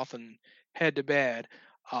my mouth and head to bed,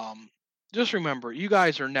 just remember, you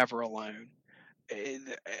guys are never alone.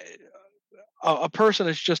 A person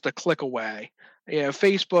is just a click away.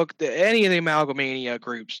 Facebook, any of the Amalgamania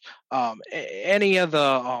groups, any of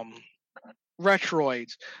the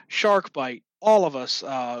Retroids, Sharkbite, all of us,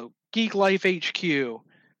 Geek Life HQ,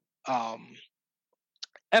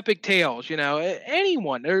 Epic Tales,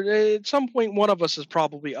 anyone. At some point, one of us is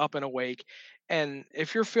probably up and awake. And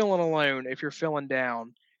if you're feeling alone, if you're feeling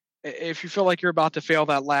down, if you feel like you're about to fail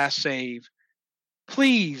that last save,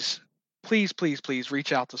 please, please, please, please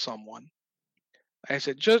reach out to someone. Like I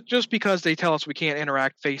said, just because they tell us we can't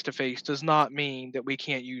interact face to face does not mean that we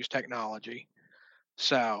can't use technology.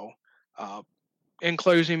 So, in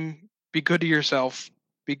closing, be good to yourself,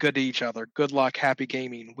 be good to each other. Good luck, happy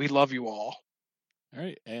gaming. We love you all. All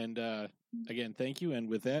right, and again, thank you. And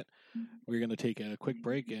with that, we're going to take a quick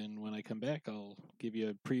break, and when I come back, I'll give you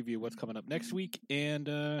a preview of what's coming up next week, and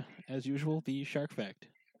as usual, the Shark Fact.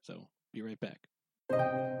 So, be right back.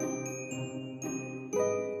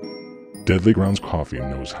 Deadly Grounds Coffee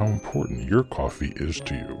knows how important your coffee is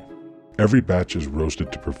to you. Every batch is roasted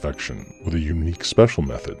to perfection with a unique special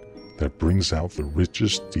method that brings out the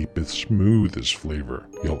richest, deepest, smoothest flavor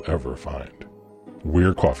you'll ever find.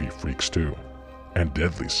 We're coffee freaks too, and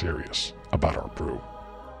deadly serious about our brew.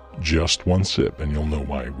 Just one sip and you'll know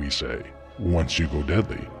why we say, once you go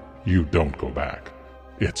deadly, you don't go back.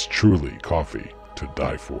 It's truly coffee to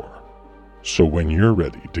die for. So when you're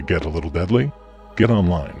ready to get a little deadly, get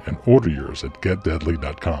online and order yours at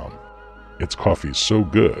getdeadly.com. It's coffee so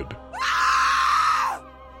good,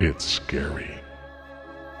 it's scary.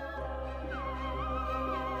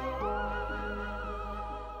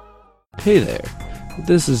 Hey there,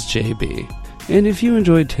 this is JB, and if you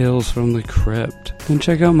enjoyed Tales from the Crypt, then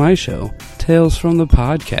check out my show, Tales from the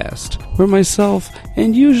Podcast, where myself,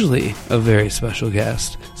 and usually a very special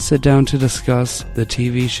guest, sit down to discuss the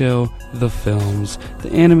TV show, the films,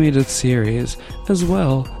 the animated series, as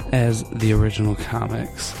well as the original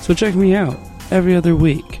comics. So check me out every other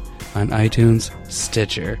week on iTunes,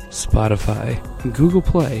 Stitcher, Spotify, Google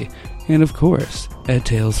Play, and of course at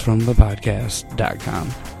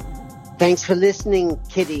talesfromthepodcast.com. Thanks for listening,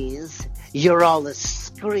 kiddies. You're all a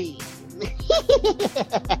scream.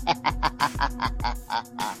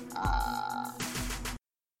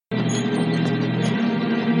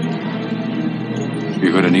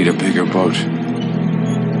 You're gonna need a bigger boat.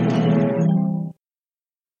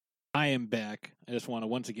 I am back. I just want to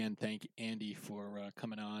once again thank Andy for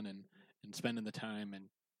coming on and spending the time and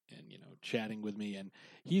chatting with me. And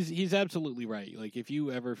he's absolutely right. Like, if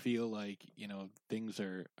you ever feel like things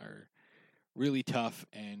are really tough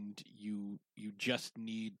and you just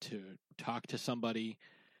need to talk to somebody,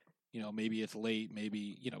 maybe it's late,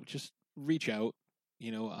 maybe just reach out.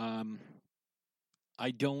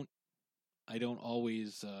 I don't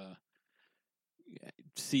always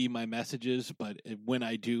see my messages, but when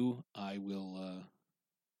I do, I will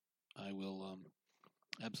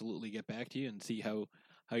absolutely get back to you and see how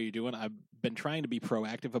you're doing. I've been trying to be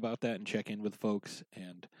proactive about that and check in with folks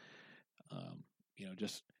and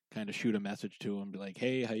just kind of shoot a message to them, be like,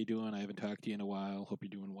 hey, how you doing? I haven't talked to you in a while. Hope you're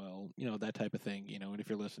doing well. That type of thing. And if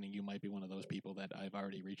you're listening, you might be one of those people that I've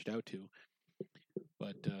already reached out to.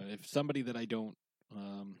 But if somebody that I don't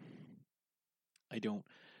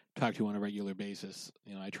talk to on a regular basis,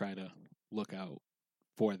 I try to look out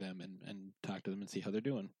for them and talk to them and see how they're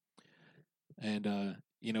doing. And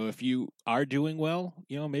if you are doing well,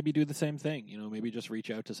 maybe do the same thing. Maybe just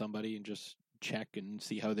reach out to somebody and just check and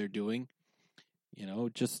see how they're doing.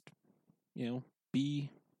 Just be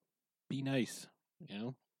nice. I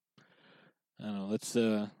don't know.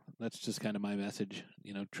 That's just kind of my message.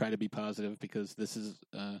 Try to be positive, because this is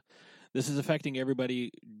affecting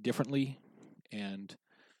everybody differently, and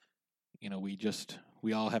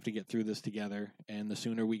we all have to get through this together. And the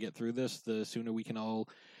sooner we get through this, the sooner we can all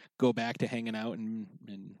go back to hanging out and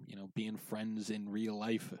being friends in real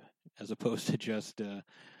life, as opposed to just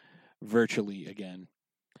virtually again.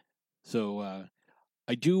 So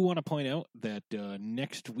I do want to point out that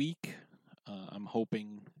next week I'm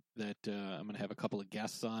hoping that I'm going to have a couple of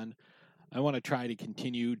guests on. I want to try to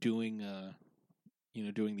continue doing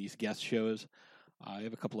these guest shows. I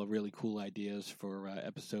have a couple of really cool ideas for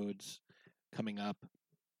episodes coming up.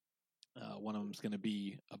 One of them is going to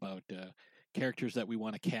be about characters that we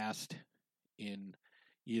want to cast in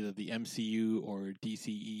either the MCU or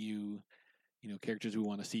DCEU, characters we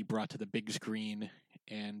want to see brought to the big screen,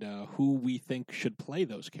 and who we think should play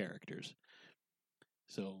those characters.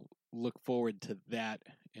 So look forward to that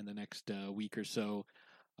in the next week or so.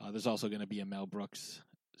 There's also going to be a Mel Brooks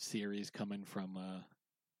series coming from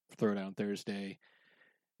Throwdown Thursday.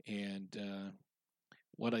 And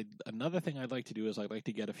another thing I'd like to do is I'd like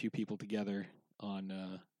to get a few people together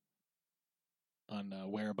on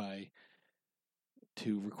Whereby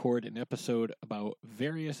to record an episode about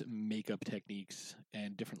various makeup techniques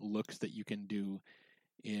and different looks that you can do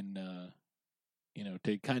in,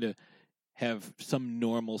 to kind of have some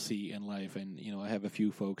normalcy in life. And, I have a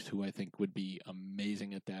few folks who I think would be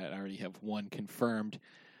amazing at that. I already have one confirmed.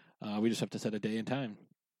 We just have to set a day and time.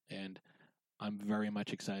 And I'm very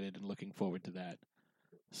much excited and looking forward to that.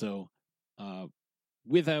 So,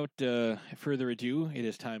 without further ado, it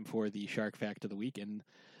is time for the Shark Fact of the Week. And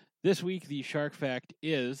this week, the Shark Fact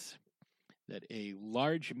is that a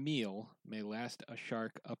large meal may last a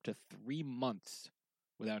shark up to 3 months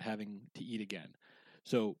without having to eat again.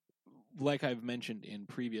 So, like I've mentioned in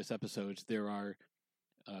previous episodes, there are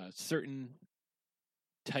certain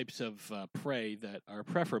types of prey that are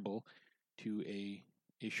preferable to a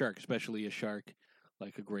shark, especially a shark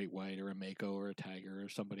like a great white or a mako or a tiger or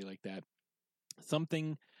somebody like that.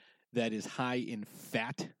 Something that is high in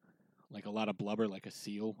fat, like a lot of blubber, like a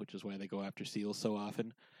seal, which is why they go after seals so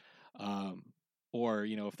often. Or,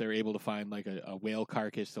 if they're able to find like a whale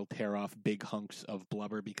carcass, they'll tear off big hunks of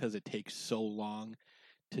blubber because it takes so long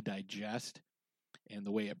to digest. And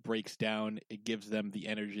the way it breaks down, it gives them the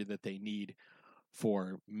energy that they need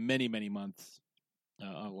for many, many months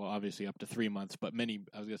Well, obviously up to 3 months, but many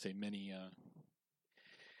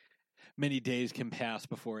days can pass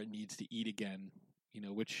before it needs to eat again,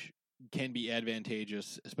 which can be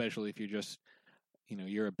advantageous, especially if you're just,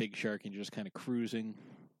 you're a big shark and you're just kind of cruising.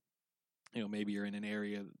 Maybe you're in an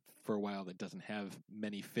area for a while that doesn't have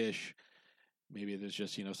many fish. Maybe there's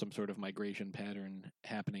just, some sort of migration pattern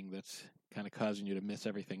happening that's kind of causing you to miss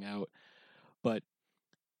everything out. But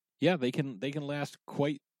yeah, they can last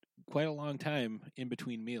quite a long time in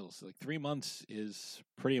between meals. Like 3 months is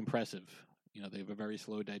pretty impressive. They have a very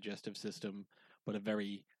slow digestive system, but a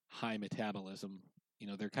very high metabolism.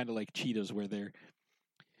 They're kind of like cheetahs, where they're,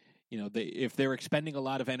 if they're expending a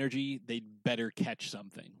lot of energy, they'd better catch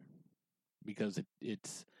something, because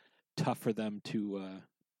it's tough for them to,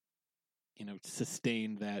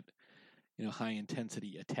 sustain that, high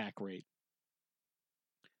intensity attack rate.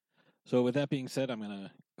 So with that being said, I'm going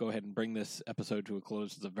to go ahead and bring this episode to a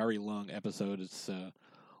close. It's a very long episode. It's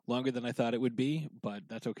longer than I thought it would be, but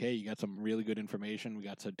that's okay. You got some really good information. We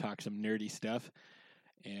got to talk some nerdy stuff.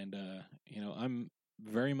 And, I'm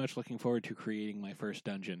very much looking forward to creating my first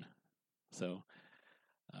dungeon. So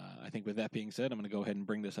I think with that being said, I'm going to go ahead and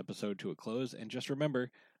bring this episode to a close. And just remember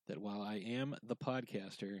that while I am the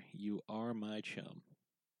podcaster, you are my chum.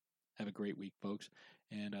 Have a great week, folks.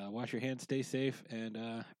 And wash your hands, stay safe,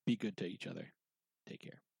 and be good to each other. Take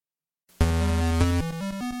care.